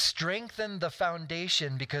is strengthen the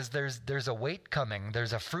foundation, because there's a weight coming.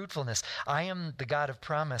 There's a fruitfulness. I am the God of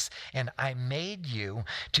promise, and I made you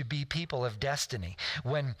to be people of destiny.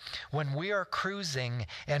 When we are cruising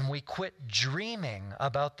and we quit dreaming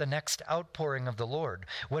about the next outpouring of the Lord,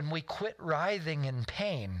 when we quit writhing in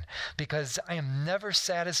pain, because I am never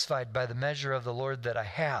satisfied by the measure of the Lord that I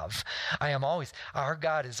have. Our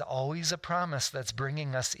God is always a promise that's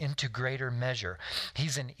bringing us into greater measure.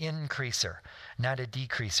 He's an increaser, not a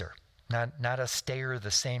decreaser, not a stayer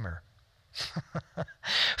the samer.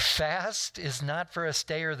 Fast is not for a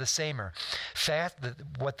stayer the samer.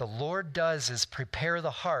 What the Lord does is prepare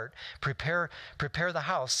the heart, prepare the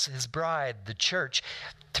house, his bride, the church,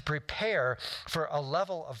 to prepare for a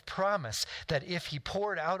level of promise that if he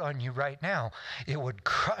poured out on you right now, it would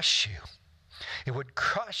crush you. It would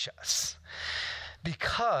crush us.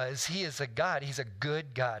 Because he is a God, he's a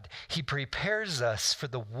good God. He prepares us for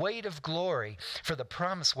the weight of glory, for the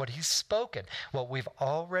promise, what he's spoken, what we've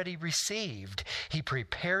already received. He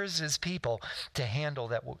prepares his people to handle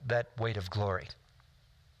that weight of glory.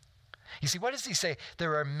 You see, what does he say?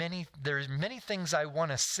 There's many things I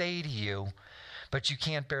want to say to you, but you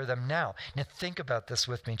can't bear them now. Now think about this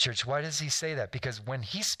with me, church. Why does he say that? Because when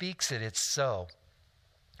he speaks it, it's so.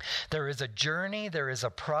 There is a journey, there is a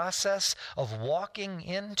process of walking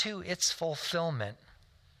into its fulfillment.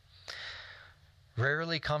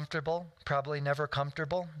 Rarely comfortable, probably never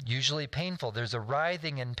comfortable, usually painful. There's a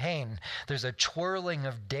writhing in pain. There's a twirling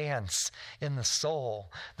of dance in the soul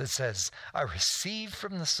that says, I receive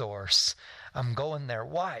from the source. I'm going there.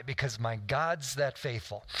 Why? Because my God's that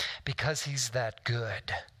faithful. Because he's that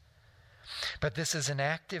good. But this is an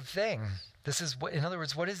active thing. In other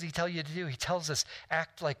words, what does he tell you to do? He tells us,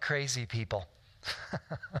 act like crazy people.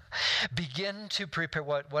 Begin to prepare.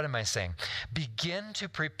 What am I saying? Begin to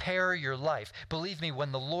prepare your life. Believe me,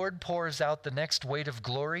 when the Lord pours out the next weight of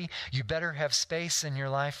glory, you better have space in your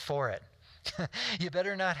life for it. You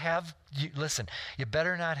better not have, you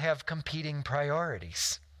better not have competing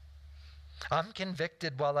priorities. I'm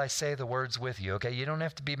convicted while I say the words with you, okay? You don't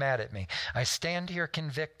have to be mad at me. I stand here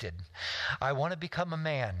convicted. I want to become a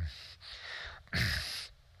man.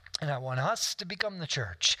 And I want us to become the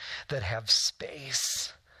church that have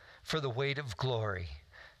space for the weight of glory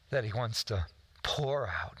that he wants to pour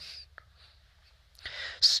out.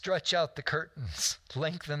 Stretch out the curtains,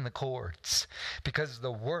 lengthen the cords, because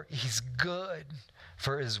he's good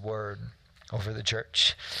for his word over the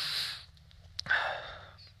church.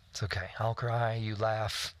 It's okay. I'll cry, you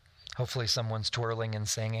laugh. Hopefully someone's twirling and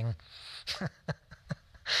singing.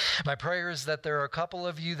 My prayer is that there are a couple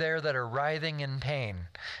of you there that are writhing in pain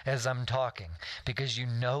as I'm talking, because you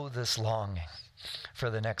know this longing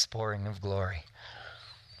for the next pouring of glory.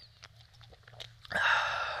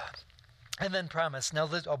 And then promise. Now,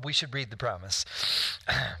 we should read the promise.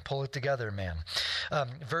 Pull it together, man.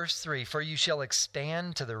 Verse 3, for you shall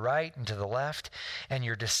expand to the right and to the left, and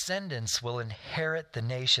your descendants will inherit the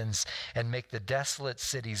nations and make the desolate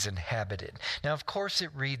cities inhabited. Now, of course,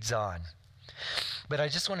 it reads on. But I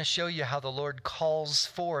just want to show you how the Lord calls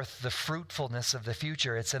forth the fruitfulness of the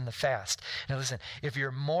future. It's in the fast. Now listen, if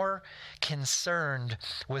you're more concerned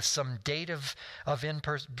with some date of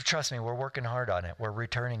in-person, trust me, we're working hard on it. We're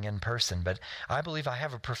returning in person. But I believe I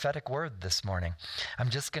have a prophetic word this morning. I'm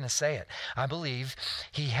just going to say it. I believe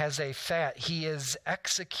he is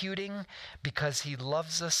executing, because he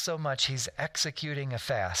loves us so much, he's executing a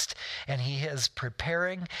fast. And he is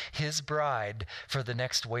preparing his bride for the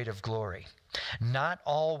next weight of glory. Not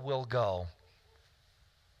all will go.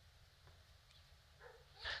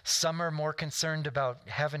 Some are more concerned about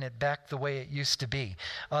having it back the way it used to be.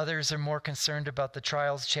 Others are more concerned about the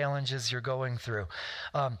trials, challenges you're going through.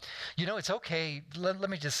 It's okay. Let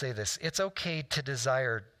me just say this. It's okay to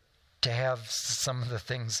desire to have some of the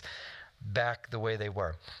things back the way they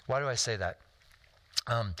were. Why do I say that?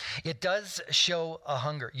 It does show a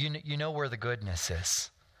hunger. You know where the goodness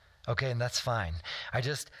is. Okay, and that's fine. I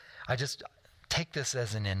just take this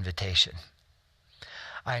as an invitation.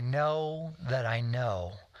 I know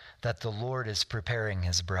that the Lord is preparing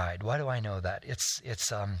his bride. Why do I know that?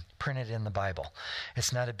 It's printed in the Bible.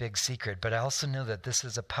 It's not a big secret, but I also know that this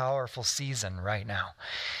is a powerful season right now.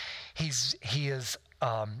 He is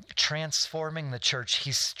transforming the church.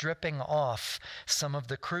 He's stripping off some of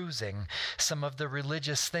the cruising, some of the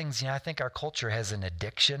religious things. I think our culture has an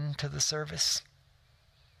addiction to the service.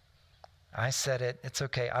 I said it. It's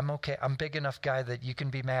okay. I'm okay. I'm big enough guy that you can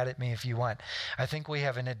be mad at me if you want. I think we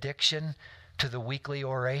have an addiction to the weekly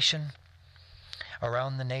oration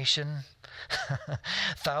around the nation.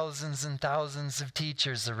 Thousands and thousands of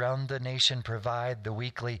teachers around the nation provide the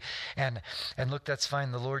weekly. And look, that's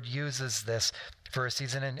fine. The Lord uses this for a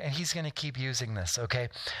season, and he's going to keep using this, okay?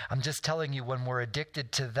 I'm just telling you, when we're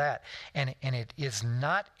addicted to that, and it is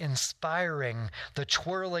not inspiring the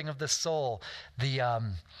twirling of the soul,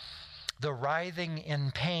 the writhing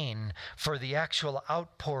in pain for the actual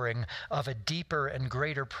outpouring of a deeper and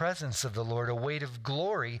greater presence of the Lord, a weight of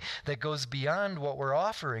glory that goes beyond what we're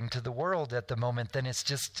offering to the world at the moment, then it's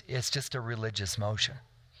just a religious motion.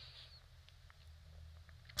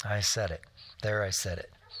 I said it. There, I said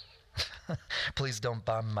it. Please don't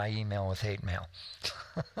bomb my email with hate mail.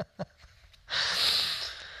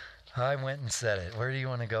 I went and said it. Where do you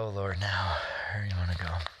want to go, Lord, now? Where do you want to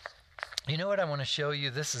go? You know what I want to show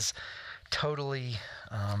you? This is totally,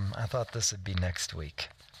 I thought this would be next week.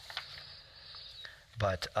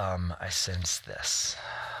 But I sense this.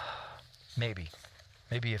 Maybe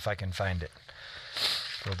if I can find it,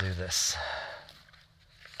 we'll do this.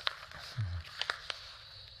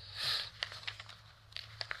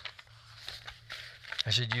 I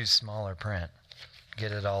should use smaller print.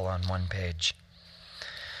 Get it all on one page.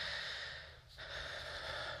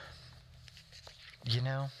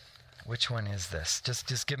 Which one is this?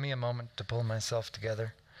 Just give me a moment to pull myself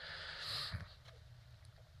together.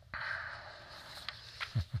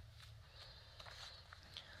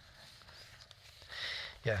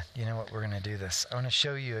 Yeah, you know what? We're going to do this. I want to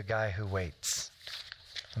show you a guy who waits.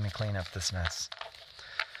 Let me clean up this mess.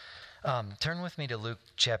 Turn with me to Luke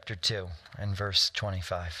chapter 2 and verse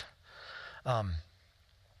 25.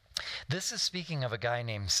 This is speaking of a guy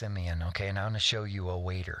named Simeon, okay? And I want to show you a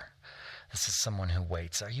waiter. This is someone who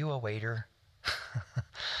waits. Are you a waiter?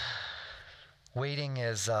 Waiting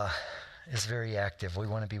is very active. We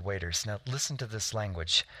want to be waiters. Now, listen to this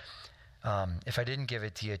language. if I didn't give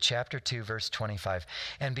it to you, chapter 2, verse 25.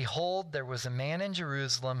 And behold, there was a man in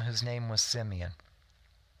Jerusalem whose name was Simeon.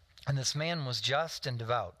 And this man was just and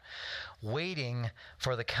devout, waiting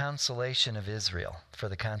for the consolation of Israel, for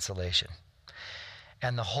the consolation.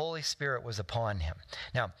 And the Holy Spirit was upon him.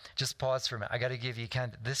 Now, just pause for a minute. I got to give you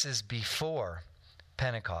this is before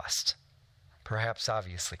Pentecost. Perhaps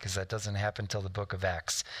obviously, because that doesn't happen until the book of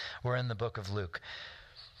Acts. We're in the book of Luke.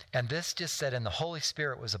 And this just said, and the Holy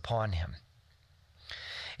Spirit was upon him.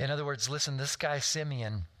 In other words, listen, this guy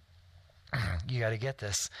Simeon, you got to get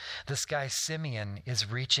this. This guy Simeon is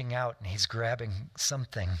reaching out and he's grabbing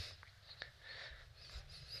something.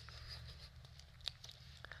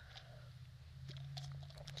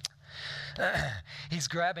 He's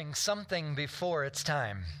grabbing something before its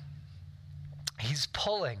time. He's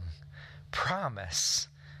pulling promise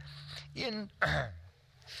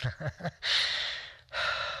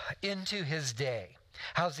into his day.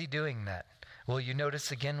 How's he doing that? Will you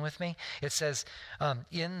notice again with me? It says,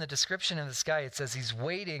 in the description of this guy, it says he's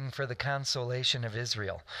waiting for the consolation of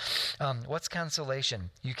Israel. What's consolation?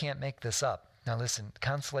 You can't make this up. Now listen,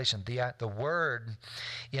 consolation, the word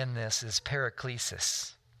in this is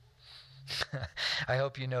paraklesis. I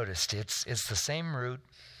hope you noticed. It's the same root.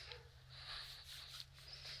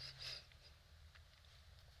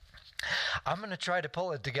 I'm going to try to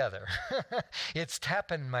pull it together. It's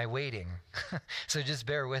tapping my waiting. So just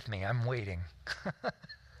bear with me. I'm waiting.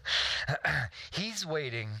 He's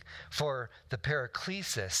waiting for the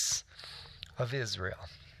paraklesis of Israel.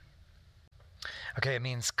 Okay, it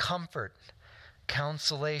means comfort,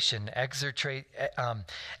 consolation, exhortation,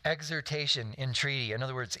 entreaty. In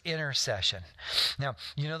other words, intercession. Now,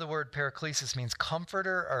 you know the word paraklesis means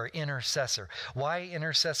comforter or intercessor. Why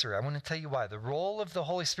intercessor? I want to tell you why. The role of the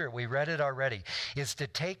Holy Spirit, we read it already, is to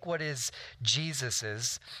take what is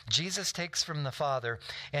Jesus's. Jesus takes from the Father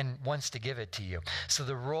and wants to give it to you. So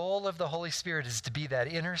the role of the Holy Spirit is to be that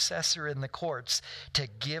intercessor in the courts to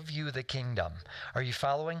give you the kingdom. Are you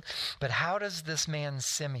following? But how does this man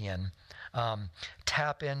Simeon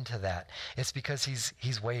tap into that? It's because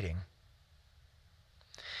he's waiting.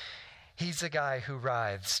 He's a guy who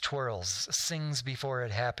writhes, twirls, sings before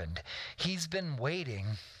it happened. He's been waiting.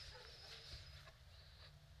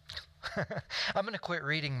 I'm going to quit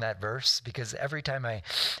reading that verse because every time I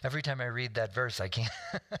read that verse, I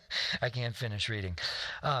can't finish reading.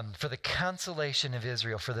 For the consolation of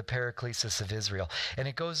Israel, for the paraklesis of Israel. And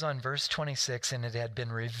it goes on, verse 26, and it had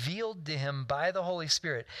been revealed to him by the Holy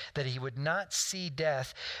Spirit that he would not see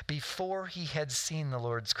death before he had seen the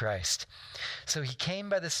Lord's Christ. So he came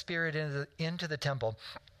by the Spirit into the temple,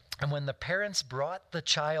 and when the parents brought the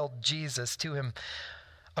child Jesus to him,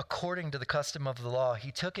 according to the custom of the law, he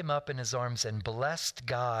took him up in his arms and blessed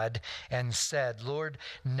God and said, Lord,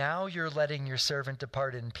 now you're letting your servant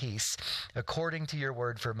depart in peace according to your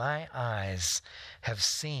word, for my eyes have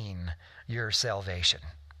seen your salvation.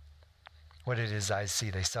 What did his eyes see?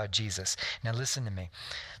 They saw Jesus. Now listen to me.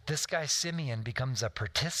 This guy Simeon becomes a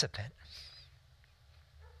participant.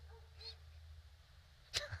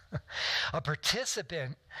 A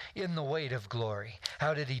participant in the weight of glory.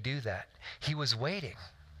 How did he do that? He was waiting.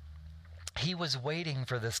 He was waiting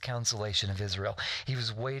for this consolation of Israel. He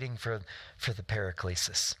was waiting for the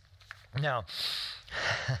paraklesis. Now,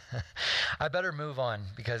 I better move on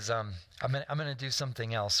because I'm going to do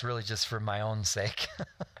something else, really just for my own sake.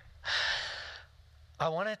 I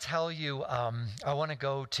want to tell you, I want to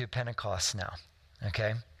go to Pentecost now.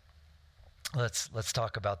 Okay, let's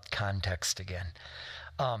talk about context again.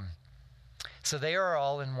 So they are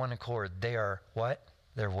all in one accord. They are what?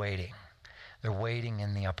 They're waiting. They're waiting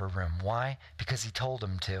in the upper room. Why? Because he told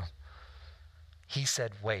them to. He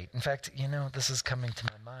said, wait. In fact, you know, this is coming to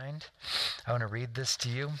my mind. I want to read this to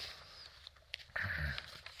you.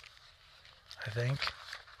 I think.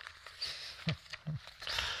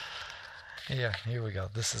 Yeah, here we go.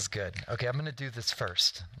 This is good. Okay, I'm going to do this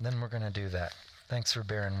first. Then we're going to do that. Thanks for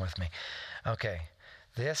bearing with me. Okay,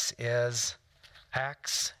 this is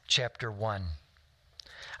Acts chapter 1.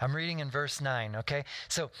 I'm reading in verse 9, okay?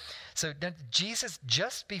 So Jesus,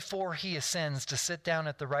 just before he ascends to sit down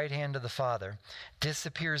at the right hand of the Father,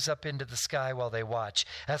 disappears up into the sky while they watch.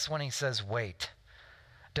 That's when he says, wait.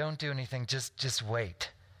 Don't do anything, just wait.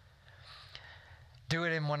 Do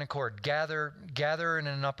it in one accord. Gather in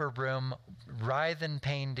an upper room, writhe in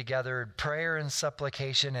pain together, prayer and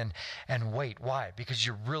supplication, and wait. Why? Because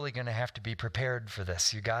you're really going to have to be prepared for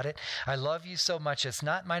this. You got it? I love you so much. It's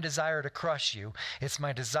not my desire to crush you. It's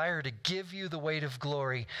my desire to give you the weight of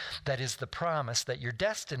glory that is the promise that you're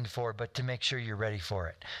destined for, but to make sure you're ready for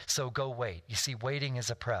it. So go wait. You see, waiting is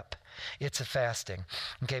a prep. It's a fasting.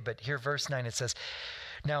 Okay, but here, verse 9, it says,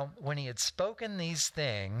 Now, when he had spoken these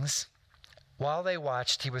things, while they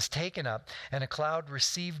watched, he was taken up, and a cloud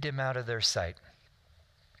received him out of their sight.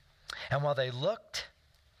 And while they looked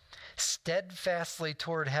steadfastly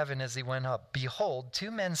toward heaven as he went up, behold,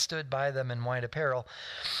 2 men stood by them in white apparel,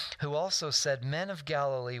 who also said, Men of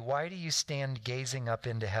Galilee, why do you stand gazing up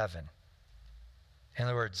into heaven? In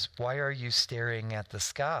other words, why are you staring at the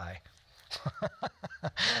sky?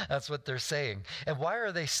 That's what they're saying. And why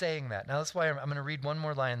are they saying that? Now, that's why I'm going to read one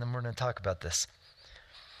more line, and then we're going to talk about this.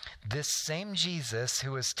 This same Jesus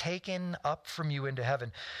who was taken up from you into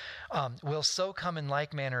heaven will so come in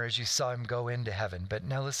like manner as you saw him go into heaven. But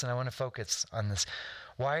now listen, I want to focus on this.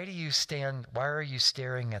 Why are you staring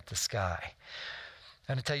at the sky?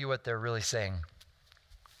 I'm going to tell you what they're really saying.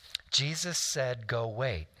 Jesus said, go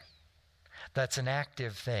wait. That's an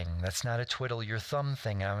active thing. That's not a twiddle your thumb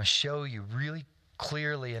thing. I'm going to show you really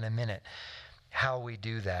clearly in a minute how we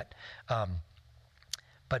do that.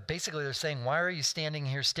 But basically they're saying, why are you standing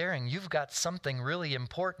here staring? You've got something really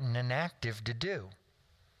important and active to do.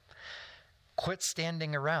 Quit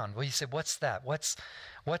standing around. Well, you say, what's that? What's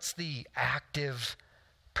the active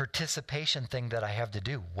participation thing that I have to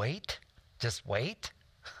do? Wait? Just wait?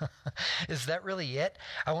 Is that really it?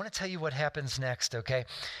 I want to tell you what happens next, okay?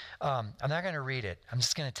 I'm not going to read it. I'm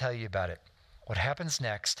just going to tell you about it. What happens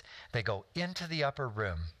next, they go into the upper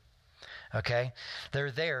room. Okay, they're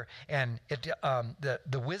there, and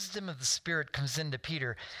the wisdom of the Spirit comes into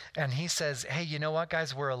Peter, and he says, hey, you know what,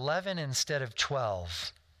 guys? We're 11 instead of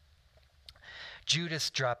 12. Judas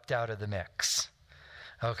dropped out of the mix.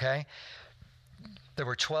 Okay? There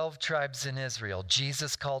were 12 tribes in Israel.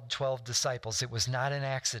 Jesus called 12 disciples. It was not an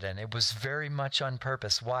accident. It was very much on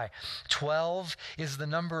purpose. Why? 12 is the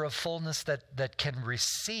number of fullness that can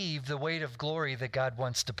receive the weight of glory that God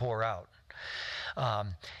wants to pour out.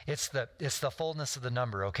 It's the fullness of the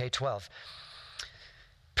number, okay, 12.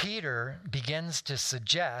 Peter begins to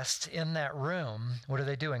suggest in that room, what are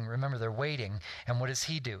they doing? Remember, they're waiting. And what does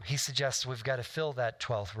he do? He suggests we've got to fill that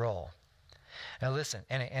 12th role. Now listen,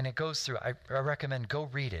 and it goes through, I recommend go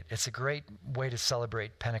read it. It's a great way to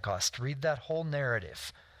celebrate Pentecost. Read that whole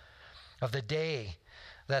narrative of the day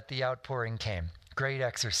that the outpouring came. Great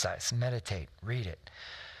exercise. Meditate. Read it.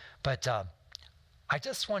 But I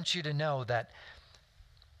just want you to know that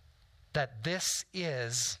this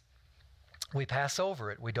is, we pass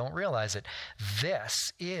over it, we don't realize it.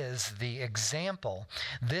 This is the example.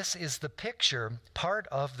 This is the picture, part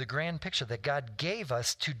of the grand picture that God gave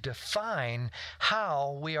us to define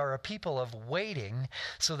how we are a people of waiting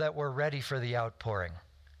so that we're ready for the outpouring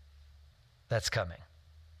that's coming.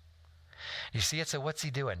 You see it? So what's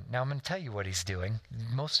he doing? Now I'm going to tell you what he's doing.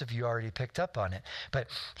 Most of you already picked up on it. But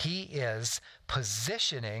he is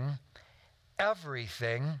positioning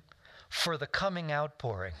everything for the coming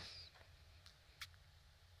outpouring.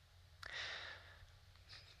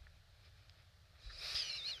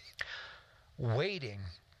 Waiting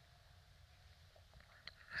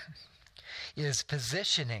is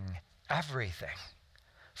positioning everything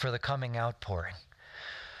for the coming outpouring.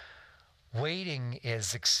 Waiting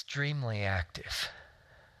is extremely active.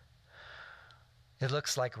 It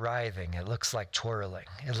looks like writhing. It looks like twirling.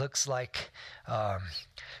 It looks like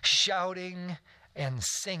shouting and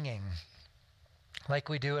singing like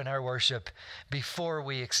we do in our worship before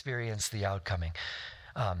we experience the outcome.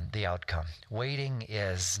 Waiting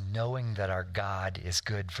is knowing that our God is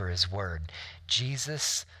good for his word.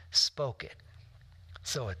 Jesus spoke it,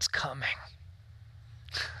 so it's coming.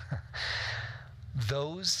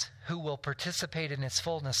 Those who will participate in its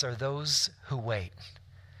fullness are those who wait.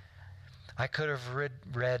 I could have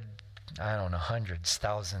read, I don't know, hundreds,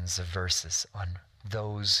 thousands of verses on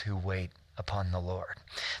those who wait upon the Lord.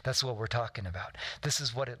 That's what we're talking about. This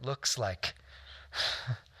is what it looks like.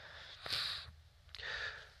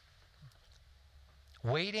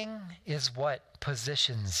 Waiting is what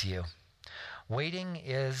positions you. Waiting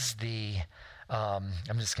is the, I'm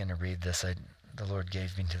just going to read this. The Lord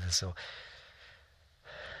gave me to this. So,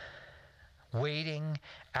 waiting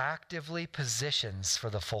actively positions for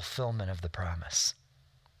the fulfillment of the promise.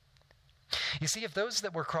 You see, if those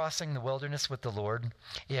that were crossing the wilderness with the Lord,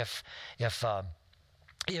 if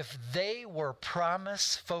they were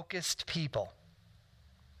promise-focused people,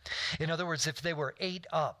 in other words, if they were ate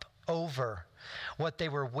up over what they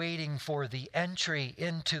were waiting for, the entry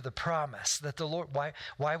into the promise that the Lord,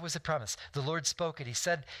 why was it promise? The Lord spoke it. He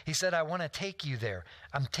said, I want to take you there.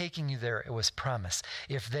 I'm taking you there. It was promise.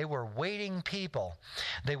 If they were waiting people,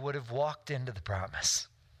 they would have walked into the promise.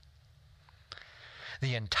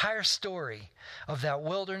 The entire story of that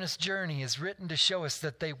wilderness journey is written to show us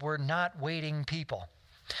that they were not waiting people.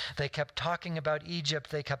 They kept talking about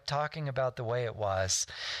Egypt. They kept talking about the way it was.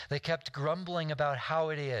 They kept grumbling about how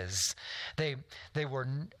it is. They were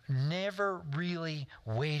never really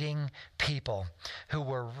waiting people who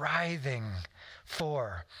were writhing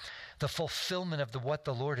for the fulfillment of what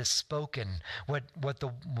the Lord has spoken, what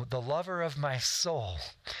the lover of my soul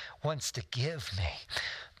wants to give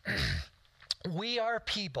me. We are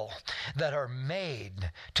people that are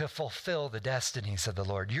made to fulfill the destinies of the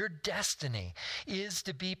Lord. Your destiny is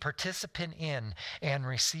to be participant in and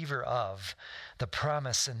receiver of the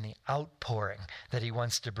promise and the outpouring that he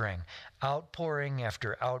wants to bring. Outpouring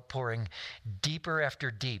after outpouring, deeper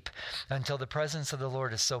after deep, until the presence of the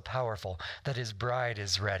Lord is so powerful that his bride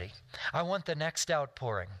is ready. I want the next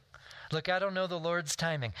outpouring. Look, I don't know the Lord's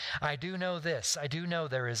timing. I do know this. I do know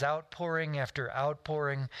there is outpouring after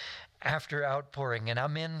outpouring after outpouring, and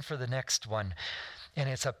I'm in for the next one. And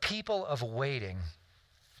it's a people of waiting.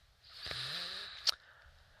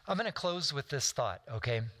 I'm going to close with this thought,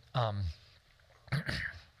 okay?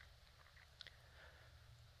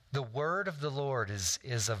 The word of the Lord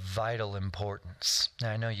is of vital importance. Now,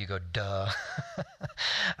 I know you go, duh.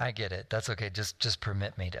 I get it. That's okay. Just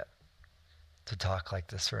permit me to talk like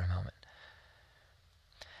this for a moment.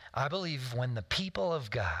 I believe when the people of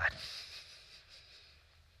God,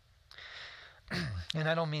 and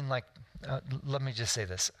I don't mean like, let me just say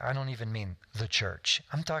this. I don't even mean the church.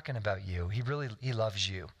 I'm talking about you. He loves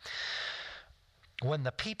you. When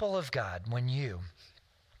the people of God, when you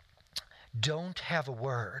don't have a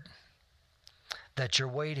word that you're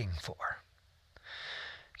waiting for,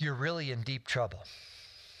 you're really in deep trouble.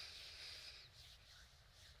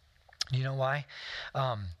 You know why?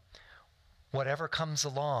 Whatever comes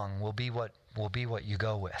along will be what you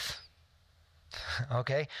go with.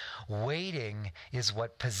 Okay? Waiting is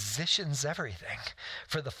what positions everything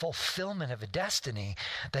for the fulfillment of a destiny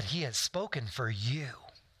that he has spoken for you,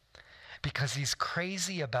 because he's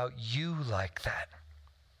crazy about you like that.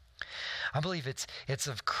 I believe it's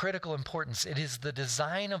of critical importance. It is the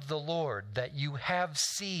design of the Lord that you have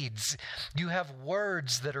seeds, you have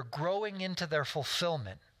words that are growing into their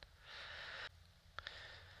fulfillment.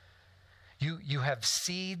 You have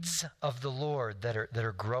seeds of the Lord that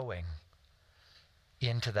are growing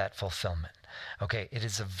into that fulfillment. Okay, it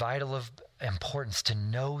is of vital importance to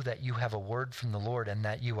know that you have a word from the Lord, and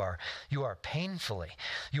that you are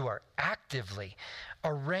actively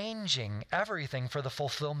arranging everything for the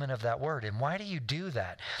fulfillment of that word. And why do you do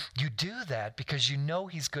that? You do that because you know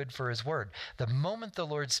he's good for his word. The moment the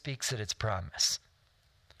Lord speaks it, it's promise.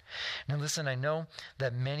 Now listen, I know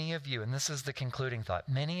that many of you, and this is the concluding thought,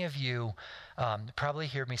 many of you probably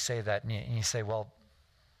hear me say that, and you say, well,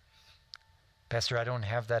 Pastor, I don't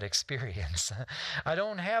have that experience. I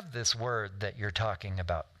don't have this word that you're talking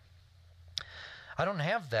about. I don't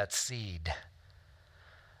have that seed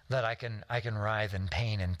that I can writhe in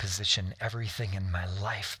pain and position everything in my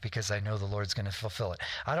life because I know the Lord's going to fulfill it.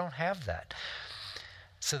 I don't have that.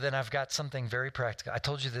 So then I've got something very practical. I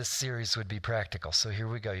told you this series would be practical, so here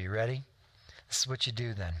we go. You ready? This is what you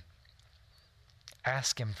do then.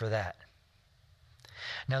 Ask him for that.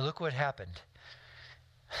 Now look what happened.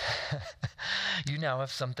 You now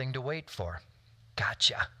have something to wait for.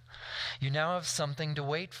 Gotcha. You now have something to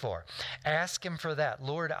wait for. Ask him for that.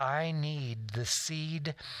 Lord, I need the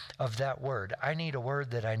seed of that word. I need a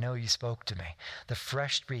word that I know you spoke to me. The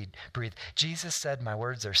fresh breathe. Jesus said, my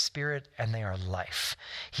words are spirit and they are life.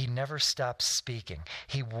 He never stops speaking.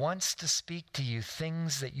 He wants to speak to you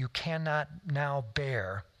things that you cannot now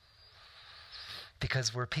bear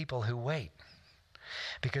because we're people who wait.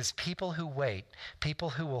 Because people who wait,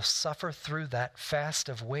 people who will suffer through that fast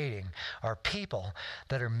of waiting, are people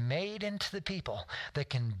that are made into the people that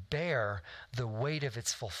can bear the weight of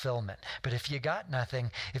its fulfillment. But if you got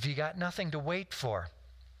nothing to wait for,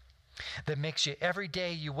 that makes you, every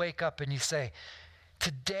day you wake up and you say,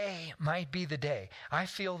 today might be the day. I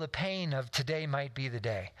feel the pain of today might be the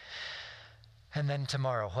day. And then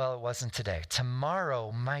tomorrow, well, it wasn't today.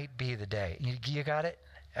 Tomorrow might be the day. You got it?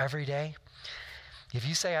 Every day? If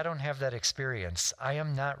you say, I don't have that experience, I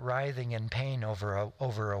am not writhing in pain over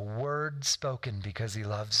a word spoken because he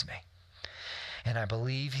loves me, and I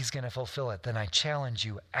believe he's going to fulfill it, then I challenge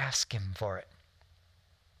you, ask him for it.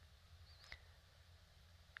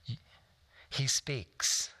 He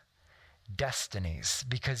speaks destinies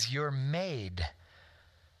because you're made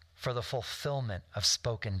for the fulfillment of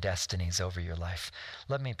spoken destinies over your life.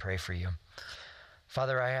 Let me pray for you.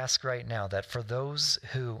 Father, I ask right now that for those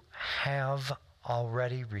who have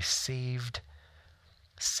already received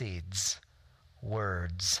seeds,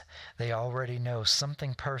 words, they already know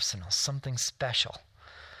something personal, something special,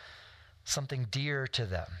 something dear to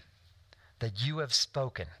them that you have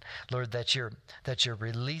spoken. Lord, that you're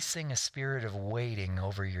releasing a spirit of waiting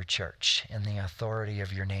over your church in the authority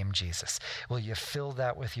of your name, Jesus. Will you fill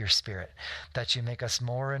that with your spirit, that you make us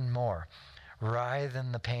more and more writhe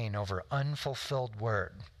in the pain over unfulfilled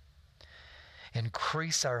word.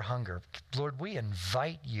 Increase our hunger. Lord, we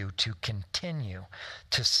invite you to continue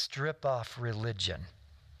to strip off religion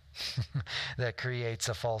that creates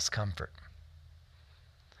a false comfort.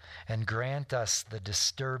 And grant us the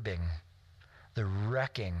disturbing, the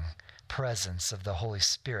wrecking presence of the Holy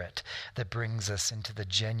Spirit that brings us into the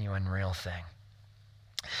genuine, real thing.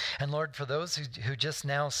 And Lord, for those who just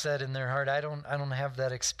now said in their heart, I don't have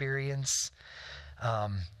that experience.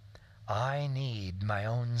 I need my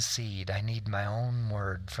own seed. I need my own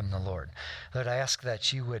word from the Lord. Lord, I ask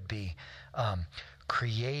that you would be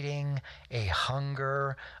creating a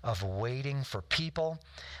hunger of waiting for people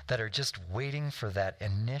that are just waiting for that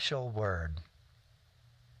initial word.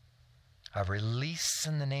 I release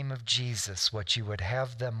in the name of Jesus what you would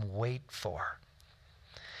have them wait for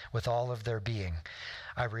with all of their being.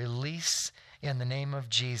 I release in the name of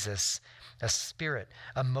Jesus a spirit,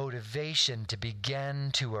 a motivation to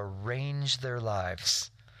begin to arrange their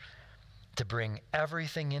lives, to bring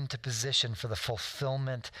everything into position for the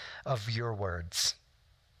fulfillment of your words.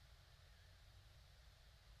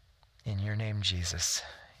 In your name, Jesus,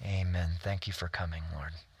 amen. Thank you for coming,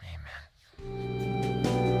 Lord. Amen.